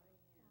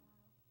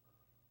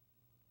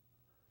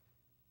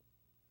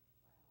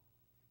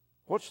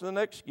 What's the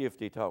next gift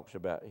he talks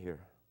about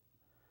here?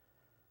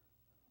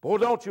 Boy,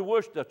 don't you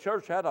wish the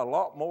church had a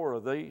lot more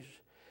of these?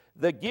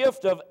 The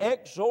gift of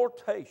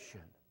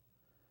exhortation.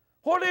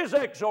 What is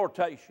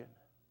exhortation?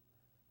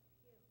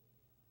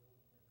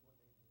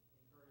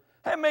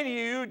 How many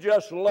of you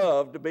just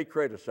love to be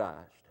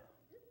criticized?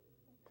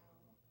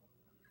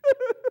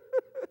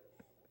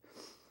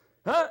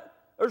 Huh?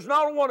 There's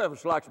not one of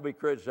us likes to be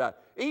criticized.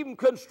 Even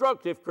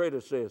constructive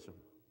criticism.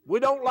 We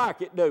don't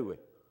like it, do we?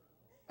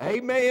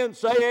 Amen.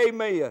 Say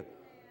amen.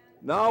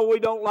 No, we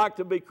don't like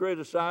to be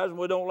criticized.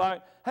 We don't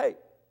like, hey,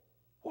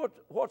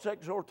 what's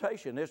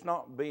exhortation? It's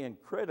not being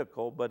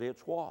critical, but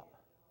it's what?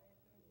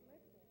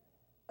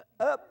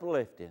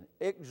 Uplifting,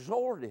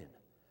 exhorting.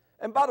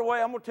 And by the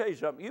way, I'm going to tell you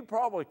something. You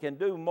probably can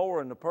do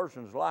more in a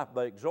person's life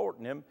by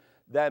exhorting them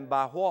than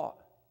by what?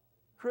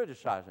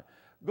 Criticizing.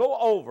 Go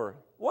over.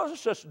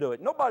 Let's just do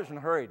it. Nobody's in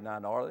a hurry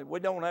tonight, are they? We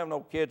don't have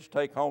no kids to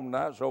take home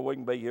tonight, so we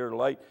can be here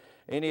late.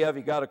 Any of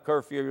you got a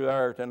curfew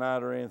there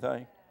tonight or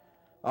anything?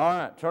 All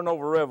right, turn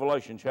over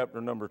Revelation chapter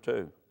number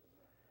 2.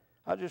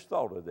 I just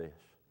thought of this.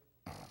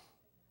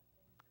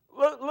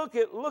 Look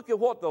at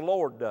what the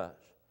Lord does.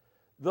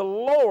 The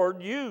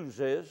Lord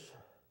uses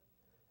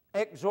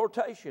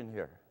exhortation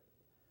here.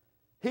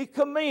 He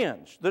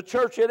commends the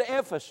church at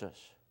Ephesus.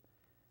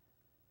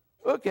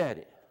 Look at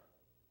it.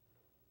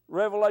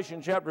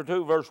 Revelation chapter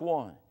 2, verse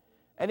 1.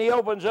 And he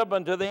opens up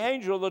unto the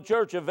angel of the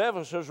church of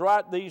Ephesus,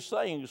 write these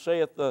things,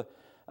 saith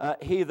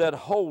he that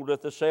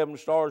holdeth the 7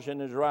 stars in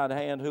his right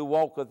hand, who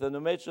walketh in the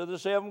midst of the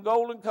 7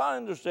 golden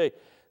candlesticks.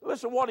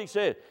 Listen what he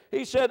said.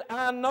 He said,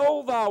 I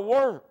know thy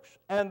works,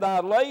 and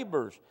thy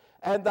labors,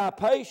 and thy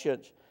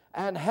patience,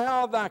 and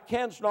how thou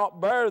canst not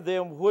bear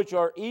them which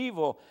are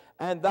evil,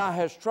 and thou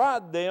hast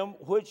tried them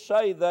which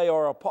say they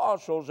are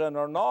apostles and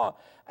are not,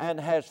 and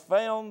hast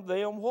found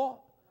them what?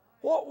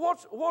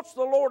 What's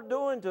the Lord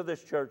doing to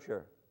this church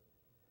here?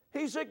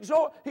 He's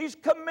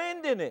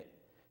commending it.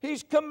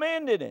 He's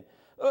commending it.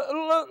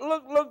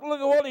 Look at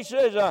what he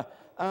says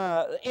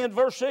in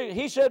verse 6.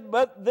 He said,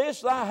 but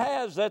this thou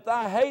hast, that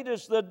thou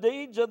hatest the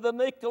deeds of the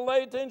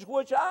Nicolaitans,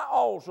 which I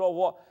also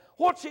want.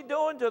 What's he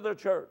doing to the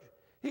church?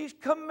 He's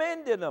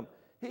commending them.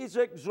 He's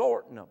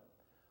exhorting them.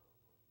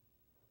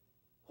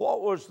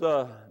 What was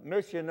the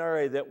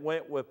missionary that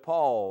went with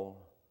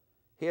Paul?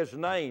 His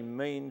name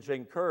means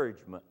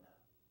encouragement.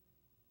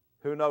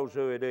 Who knows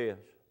who it is?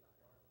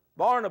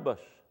 Barnabas.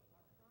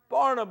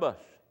 Barnabas.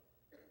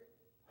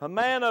 A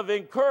man of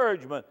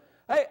encouragement.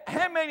 Hey,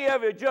 how many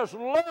of you just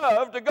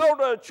love to go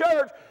to a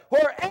church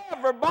where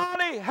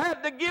everybody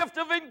had the gift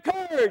of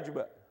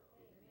encouragement?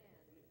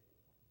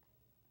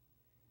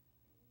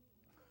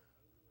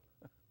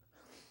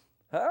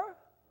 Huh?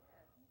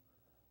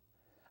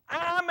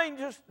 I mean,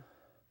 just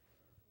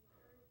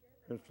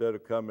instead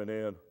of coming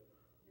in.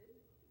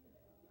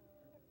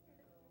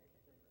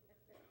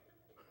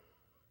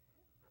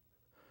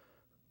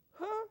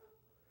 Huh?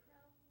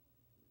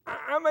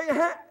 I mean,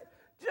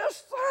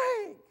 just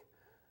think.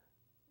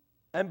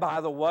 And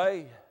by the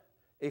way,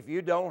 if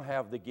you don't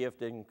have the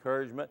gift of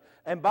encouragement,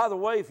 and by the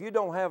way, if you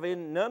don't have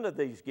none of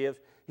these gifts,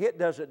 it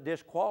doesn't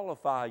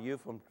disqualify you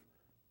from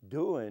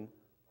doing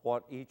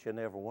what each and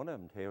every one of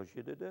them tells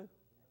you to do.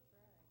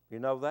 You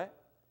know that?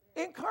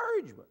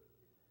 Encouragement.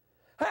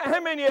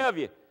 How many of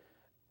you,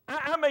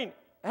 how many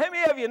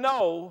of you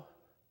know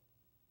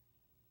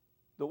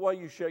the way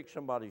you shake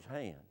somebody's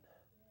hand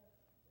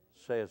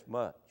says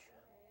much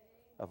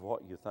of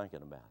what you're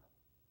thinking about them?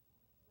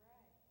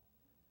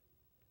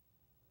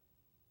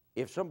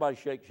 If somebody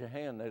shakes your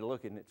hand, they're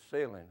looking at the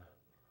ceiling.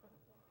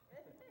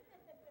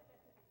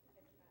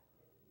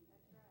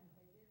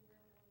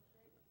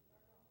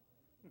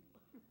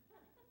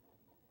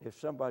 If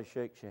somebody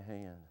shakes your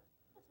hand,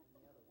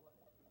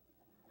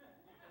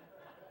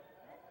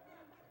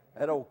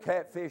 that old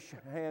catfish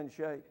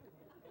handshake,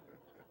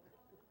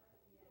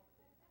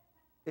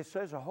 it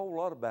says a whole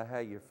lot about how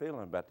you're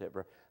feeling about that,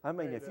 bro. I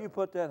mean, if you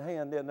put that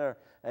hand in there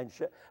and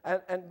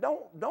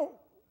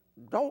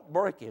don't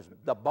break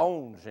the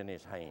bones in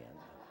his hand.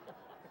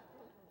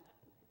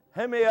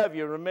 How many of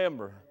you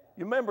remember?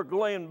 You remember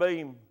Glenn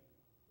Beam,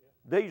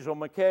 diesel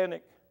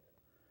mechanic?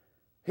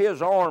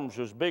 His arms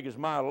as big as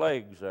my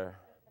legs there.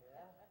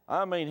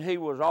 I mean, he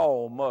was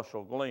all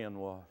muscle, Glenn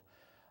was.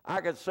 I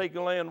could see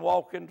Glenn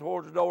walking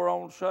towards the door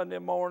on Sunday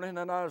morning,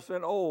 and I said,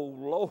 oh,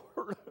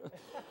 Lord,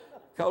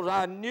 because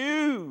I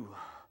knew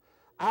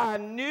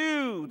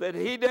that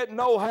he didn't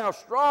know how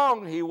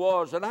strong he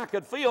was, and I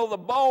could feel the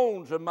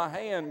bones in my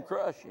hand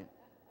crushing.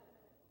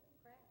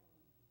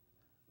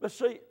 But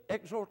see,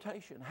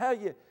 exhortation, how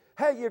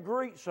you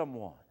greet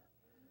someone.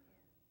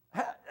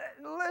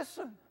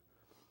 Listen,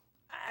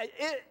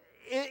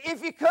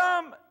 if you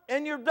come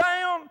and you're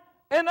down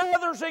and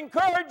others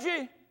encourage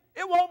you,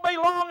 it won't be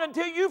long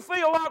until you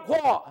feel like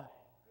what?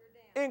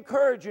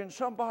 Encouraging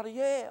somebody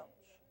else.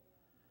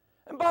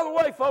 And by the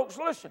way, folks,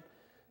 listen.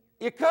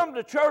 You come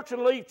to church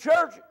and leave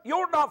church,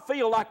 you'll not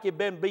feel like you've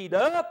been beat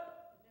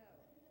up.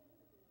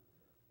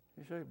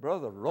 You say,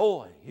 Brother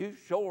Roy, you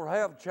sure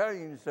have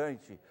changed,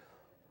 ain't you?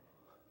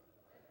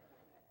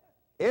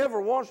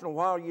 Every once in a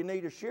while you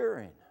need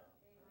assuring.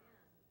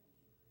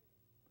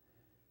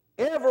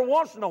 Every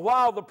once in a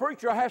while the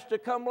preacher has to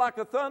come like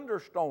a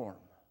thunderstorm.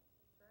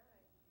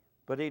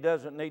 But he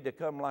doesn't need to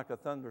come like a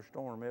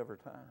thunderstorm every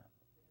time.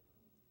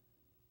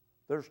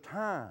 There's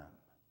time.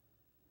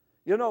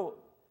 You know,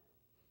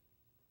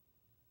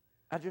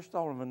 I just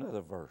thought of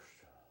another verse.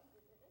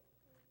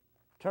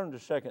 Turn to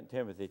 2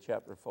 Timothy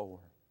chapter 4.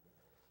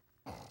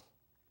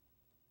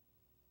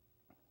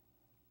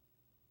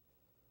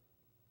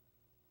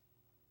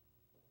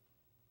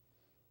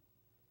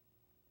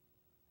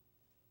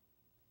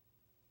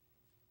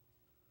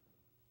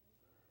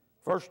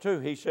 Verse 2,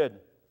 he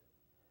said,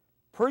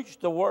 preach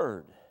the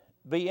word,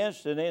 be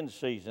instant in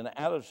season,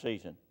 out of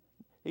season.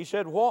 He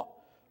said what?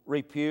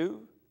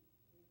 Rebuke.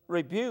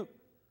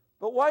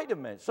 But wait a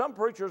minute, some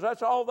preachers,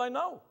 that's all they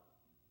know.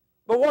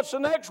 But what's the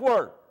next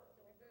word?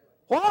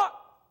 What?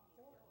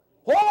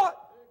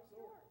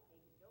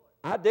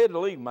 I did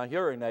leave my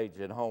hearing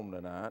aids at home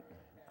tonight.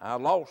 I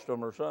lost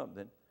them or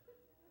something.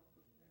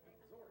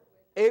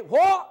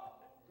 What?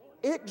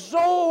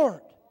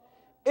 Exhort.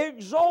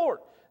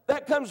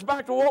 That comes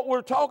back to what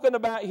we're talking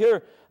about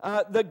here.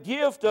 The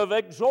gift of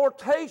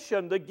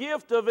exhortation, the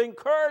gift of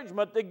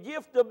encouragement, the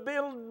gift of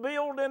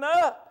building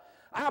up.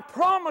 I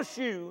promise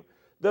you,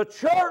 the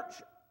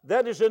church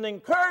that is an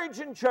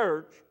encouraging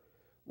church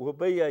will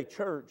be a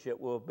church that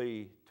will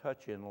be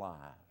touching lives.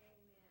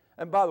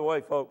 And by the way,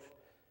 folks,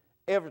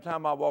 every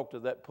time I walk to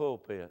that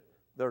pulpit,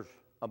 there's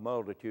a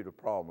multitude of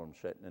problems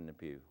sitting in the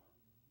pew.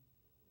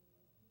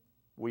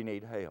 We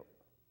need help.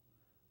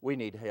 We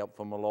need help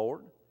from the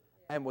Lord,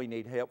 and we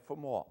need help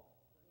from what?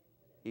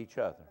 Each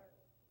other.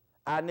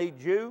 I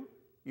need you,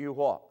 you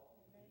what?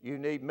 You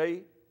need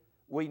me,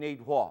 we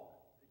need what?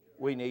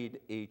 We need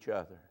each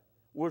other.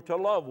 We're to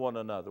love one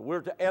another.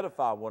 We're to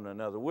edify one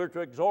another. We're to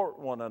exhort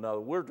one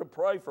another. We're to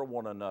pray for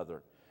one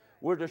another.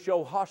 We're to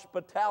show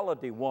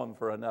hospitality one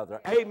for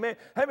another. Amen.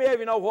 How many of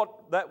you know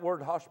what that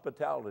word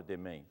hospitality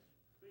means?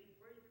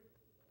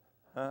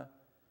 Huh?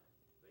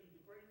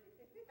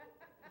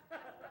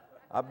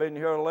 I've been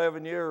here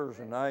 11 years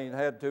and I ain't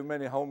had too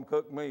many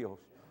home-cooked meals.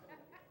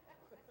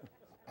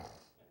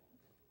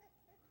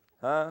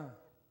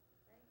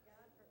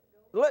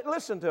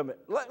 Listen to me.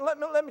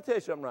 Let me tell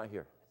you something right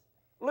here.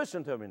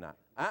 Listen to me now.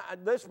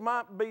 This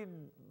might be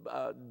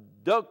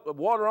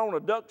water on a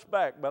duck's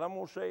back, but I'm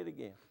going to say it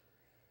again.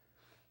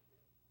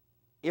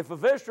 If a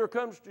visitor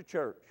comes to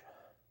church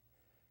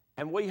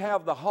and we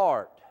have the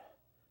heart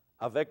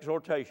of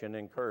exhortation and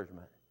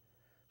encouragement,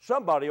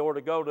 somebody ought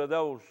to go to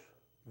those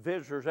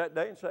visitors that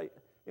day and say,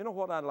 you know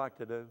what I'd like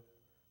to do?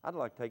 I'd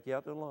like to take you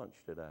out to lunch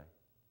today.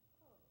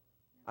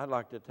 I'd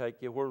like to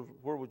take you,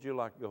 where would you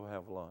like to go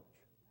have lunch?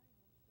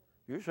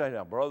 You say,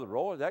 now, Brother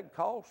Roy, that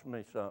costs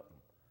me something.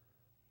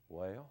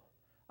 Well,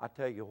 I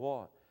tell you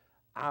what,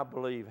 I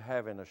believe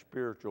having a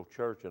spiritual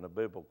church and a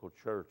biblical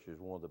church is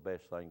one of the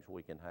best things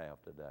we can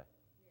have today. Yes.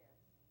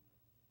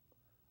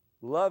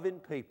 Loving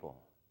people,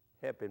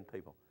 helping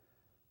people.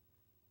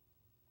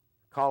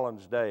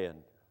 Colin's dad,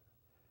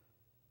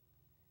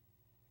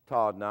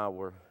 Todd and I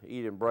were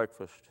eating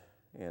breakfast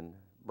in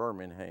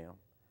Birmingham,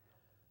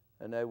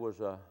 and there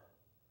was a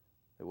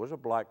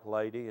black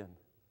lady and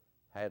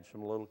had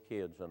some little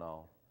kids and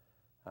all.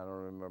 I don't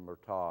remember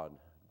Todd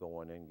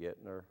going and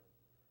getting her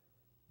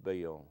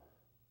bill,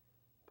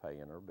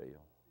 paying her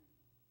bill.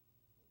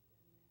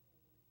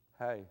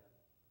 Hey,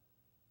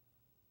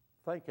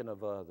 thinking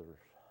of others.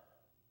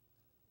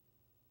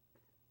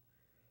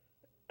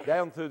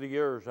 Down through the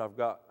years, I've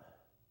got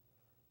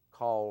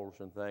calls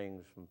and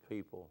things from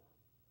people,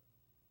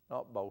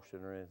 not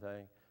boasting or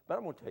anything, but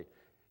I'm going to tell you,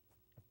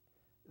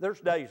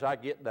 there's days I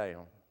get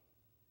down.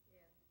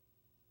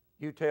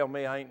 You tell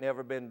me I ain't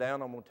never been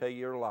down, I'm going to tell you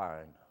you're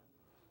lying.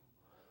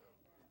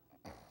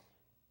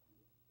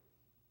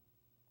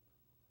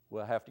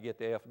 We'll have to get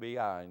the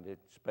FBI and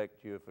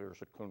inspect you if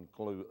there's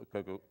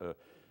a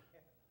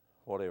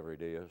whatever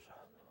it is.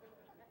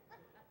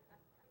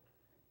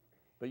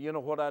 But you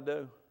know what I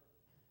do?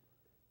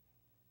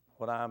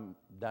 When I'm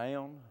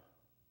down,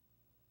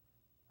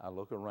 I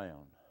look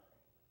around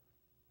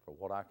for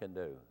what I can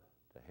do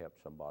to help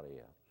somebody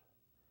else.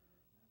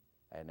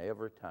 And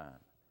every time,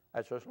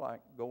 that's just like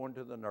going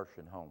to the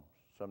nursing homes.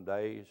 Some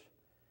days,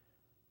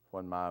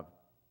 when my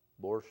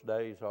worst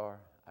days are,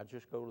 I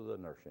just go to the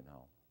nursing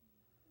home.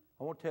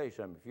 I want to tell you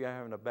something. If you're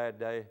having a bad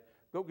day,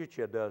 go get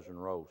you a dozen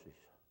roses.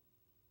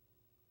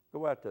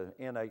 Go out to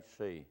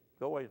NHC.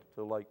 Go out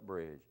to Lake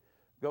Bridge.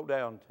 Go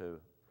down to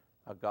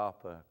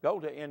Agape. Go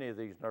to any of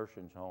these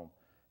nursing homes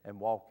and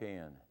walk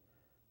in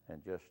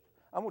and just,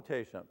 I'm going to tell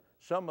you something.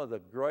 Some of the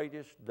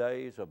greatest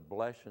days of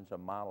blessings of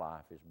my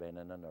life has been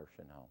in a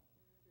nursing home.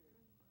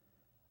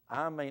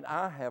 I mean,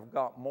 I have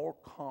got more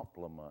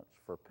compliments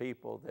for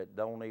people that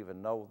don't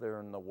even know they're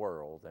in the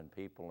world than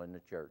people in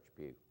the church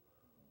pew.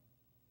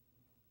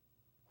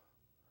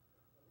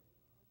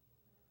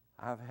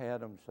 I've had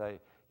them say,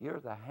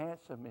 you're the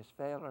handsomest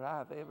fella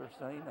I've ever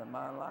seen in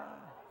my life.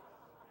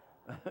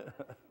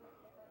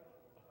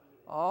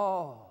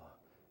 Oh,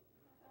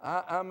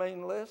 I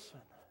mean, listen,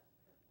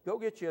 go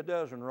get you a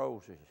dozen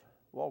roses,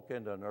 walk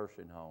into a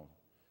nursing home,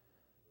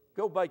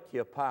 go bake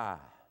you a pie,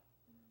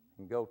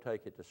 and go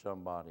take it to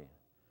somebody.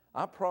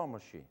 I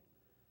promise you,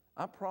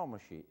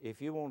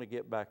 if you want to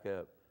get back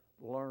up,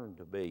 learn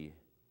to be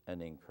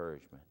an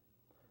encouragement.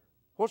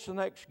 What's the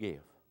next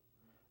gift?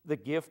 The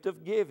gift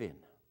of giving.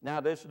 Now,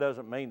 this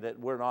doesn't mean that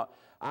we're not,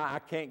 I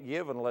can't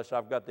give unless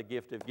I've got the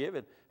gift of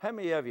giving. How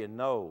many of you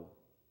know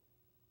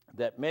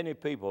that many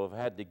people have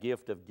had the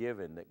gift of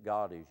giving that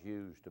God has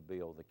used to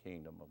build the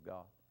kingdom of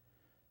God?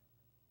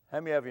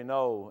 How many of you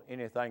know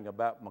anything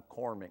about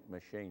McCormick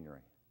machinery?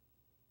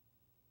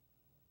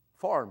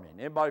 Farming.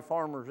 Anybody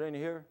farmers in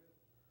here?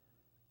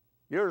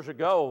 Years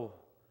ago,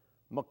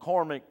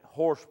 McCormick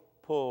horse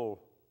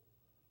pull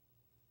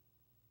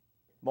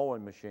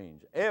mowing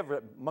machines.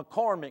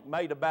 McCormick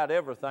made about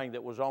everything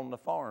that was on the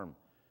farm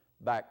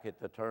back at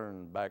the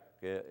turn,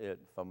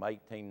 from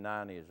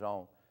 1890s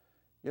on.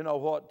 You know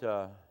what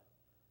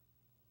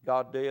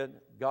God did?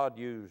 God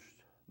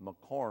used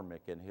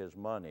McCormick and his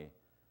money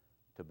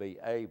to be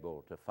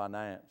able to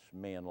finance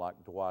men like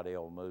Dwight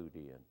L.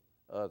 Moody and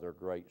other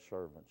great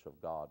servants of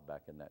God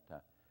back in that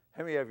time.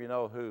 How many of you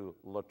know who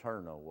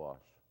LaTurna was?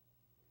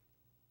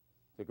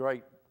 The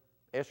great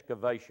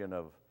excavation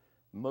of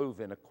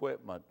moving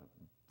equipment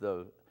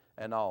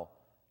and all.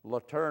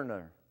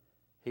 LaTurna,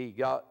 he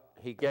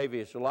gave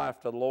his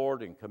life to the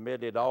Lord and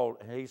committed all.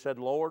 He said,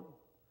 Lord,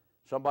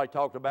 somebody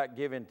talked about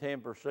giving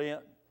 10%,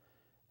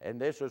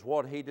 and this is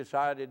what he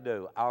decided to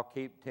do. I'll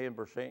keep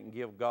 10% and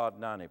give God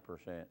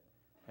 90%.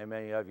 How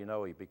many of you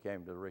know he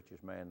became the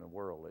richest man in the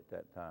world at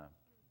that time?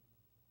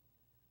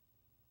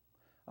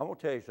 I'm going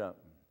to tell you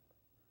something.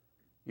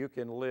 You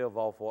can live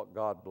off what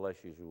God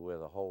blesses you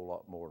with a whole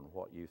lot more than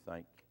what you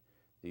think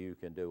that you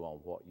can do on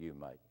what you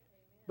make. Amen.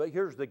 But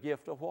here's the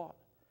gift of what?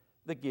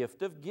 The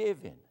gift of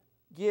giving.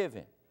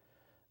 Giving.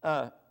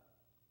 How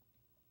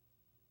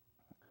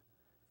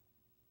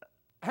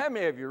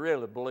many of you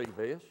really believe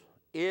this?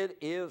 It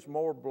is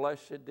more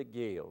blessed to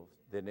give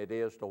than it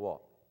is to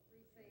what?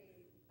 Receive.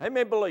 How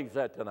many believes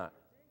that tonight?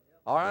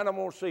 All right, I'm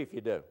going to see if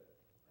you do. Okay.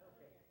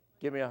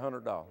 Give me $100.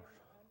 I'll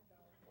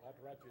have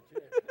to write you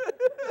a check.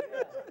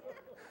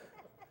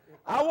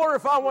 I wonder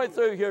if I went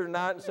through here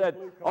tonight and said,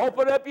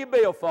 open up your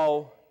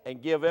billfold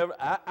and give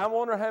I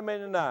wonder how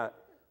many tonight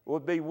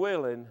would be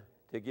willing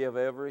to give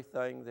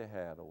everything they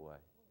had away.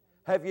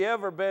 Have you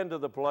ever been to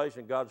the place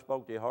and God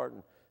spoke to your heart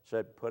and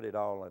said, put it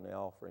all in the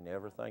offering,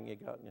 everything you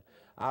got?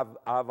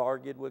 I've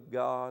argued with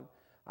God.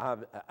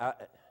 I've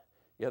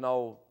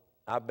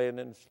been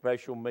in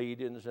special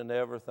meetings and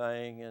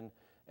everything,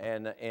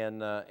 and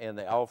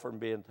the offering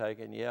being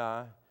taken.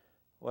 Yeah,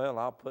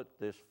 I'll put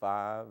this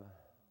 5.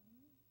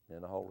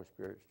 And the Holy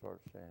Spirit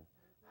starts saying,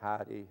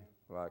 Heidi,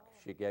 like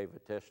she gave a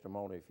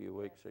testimony a few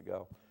weeks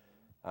ago.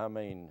 I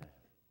mean,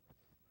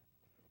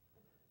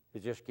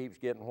 it just keeps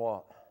getting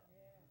what?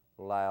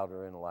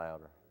 Louder and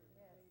louder.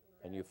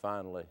 And you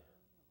finally,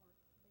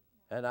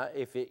 and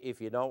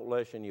if you don't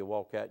listen, you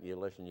walk out and you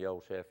listen to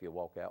yourself, you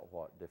walk out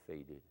what?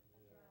 Defeated.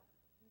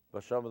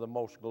 But some of the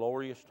most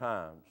glorious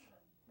times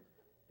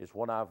is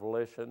when I've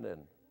listened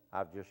and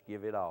I've just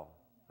give it all.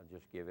 I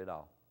just give it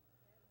all.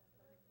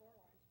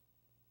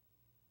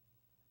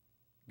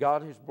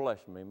 God has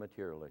blessed me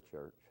materially,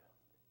 church.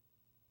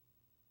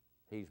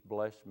 He's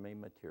blessed me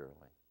materially.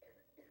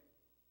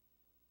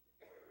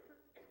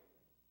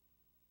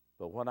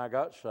 But when I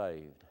got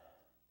saved,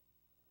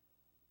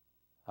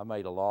 I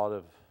made a lot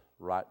of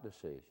right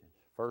decisions.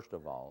 First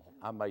of all,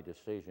 I made a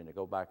decision to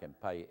go back and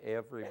pay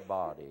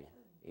everybody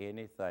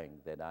anything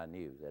that I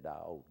knew that I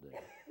owed them.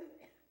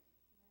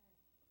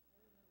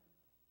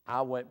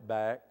 I went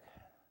back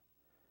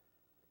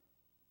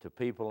to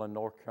people in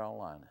North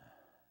Carolina.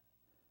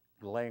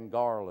 Glenn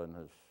Garland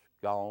is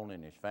gone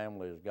and his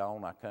family is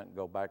gone. I couldn't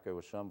go back. There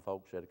was some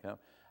folks that had come.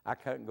 I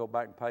couldn't go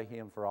back and pay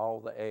him for all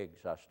the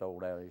eggs I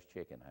stole out of his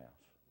chicken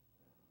house.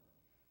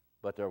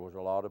 But there was a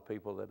lot of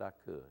people that I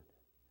could.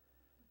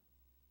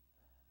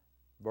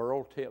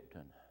 Burl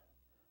Tipton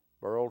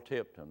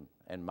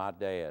and my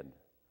dad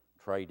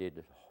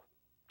traded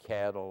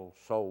cattle,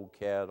 sold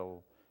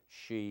cattle,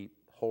 sheep,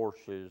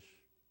 horses,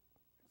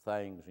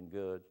 things and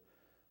goods.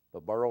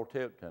 But Burl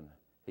Tipton,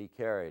 he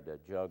carried a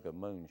jug of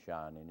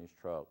moonshine in his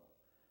truck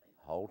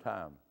all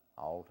time.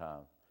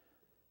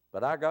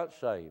 But I got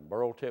saved.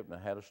 Burl Tipton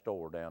had a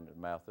store down at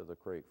the mouth of the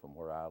creek from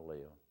where I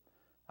live.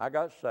 I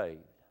got saved.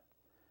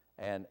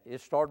 And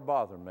it started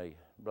bothering me,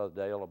 Brother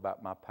Dale,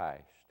 about my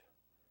past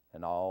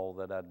and all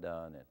that I'd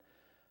done.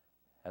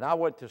 And I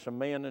went to some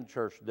men in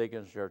church,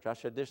 Deacon's church. I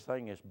said, this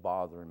thing is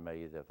bothering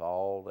me, that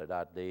all that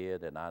I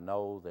did, and I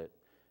know that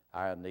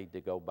I need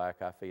to go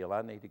back. I feel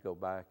I need to go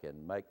back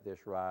and make this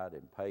right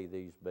and pay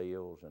these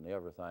bills and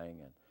everything.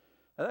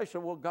 And they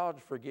said, well,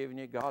 God's forgiven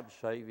you. God's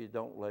saved you.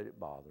 Don't let it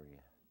bother you.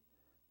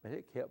 But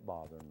it kept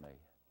bothering me.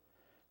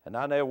 And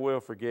I never will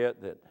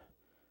forget that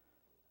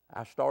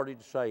I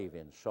started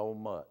saving so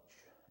much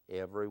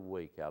every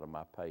week out of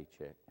my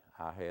paycheck.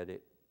 I had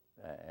it,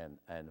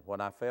 and when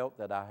I felt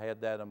that I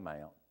had that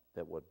amount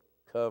that would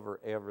cover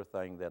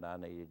everything that I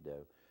needed to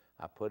do,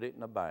 I put it in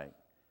the bank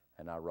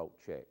and I wrote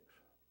checks.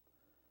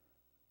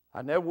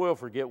 I never will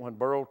forget when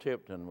Burl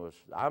Tipton was,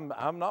 I'm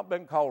not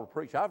been called to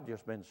preach, I've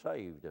just been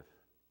saved a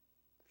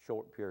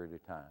short period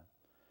of time.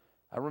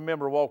 I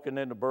remember walking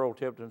into Burl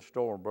Tipton's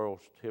store, and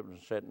Burl Tipton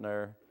sitting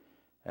there,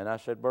 and I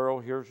said, Burl,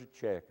 here's a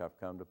check I've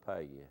come to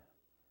pay you.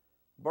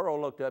 Burl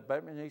looked up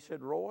at me and he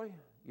said, Roy,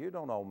 you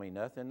don't owe me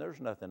nothing. There's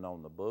nothing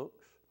on the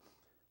books.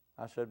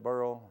 I said,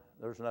 Burl,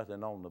 there's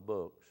nothing on the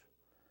books.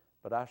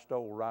 But I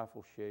stole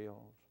rifle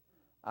shells.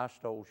 I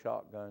stole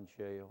shotgun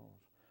shells.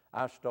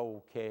 I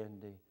stole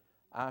candy.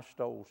 I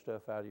stole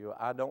stuff out of you.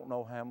 I don't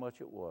know how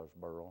much it was,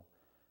 Burl.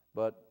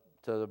 But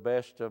to the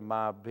best of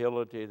my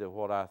ability, to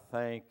what I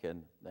think,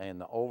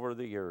 and over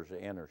the years,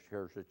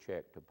 here's a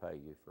check to pay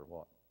you for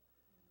what?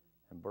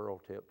 And Burl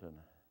Tipton,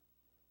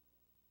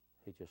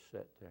 he just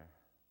sat there.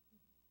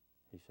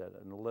 He said,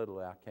 and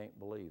literally, I can't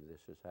believe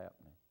this is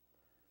happening.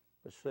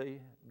 But see,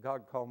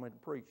 God called me to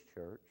preach,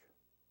 church.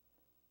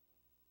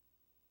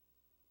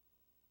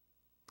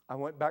 I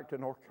went back to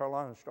North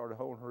Carolina and started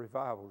holding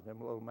revivals in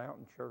a little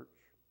mountain church.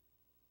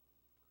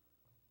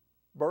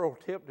 Burl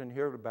Tipton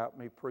heard about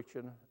me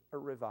preaching a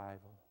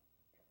revival.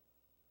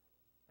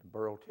 And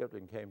Burl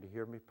Tipton came to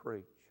hear me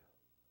preach.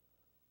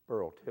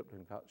 Burl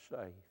Tipton got saved.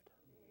 Amen.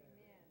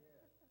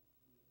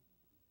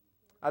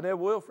 I never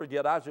will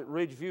forget, I was at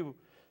Ridgeview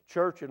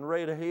Church in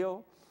Red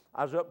Hill.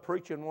 I was up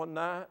preaching one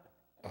night,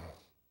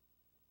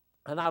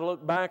 and I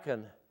looked back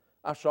and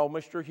I saw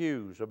Mr.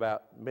 Hughes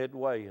about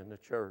midway in the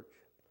church.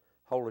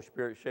 Holy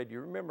Spirit said, you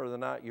remember the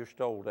night you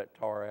stole that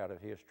tar out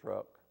of his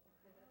truck?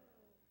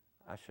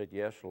 I said,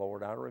 yes,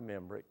 Lord, I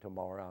remember it.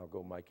 Tomorrow I'll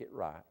go make it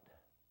right.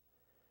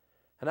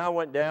 And I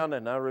went down,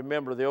 and I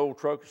remember the old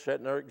truck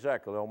sitting there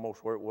exactly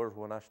almost where it was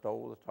when I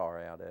stole the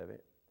tar out of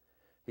it.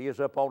 He was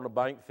up on the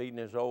bank feeding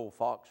his old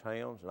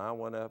foxhounds, and I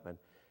went up, and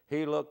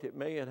he looked at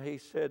me, and he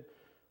said,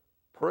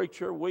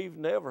 Preacher, we've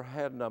never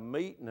had a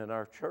meeting in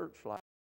our church like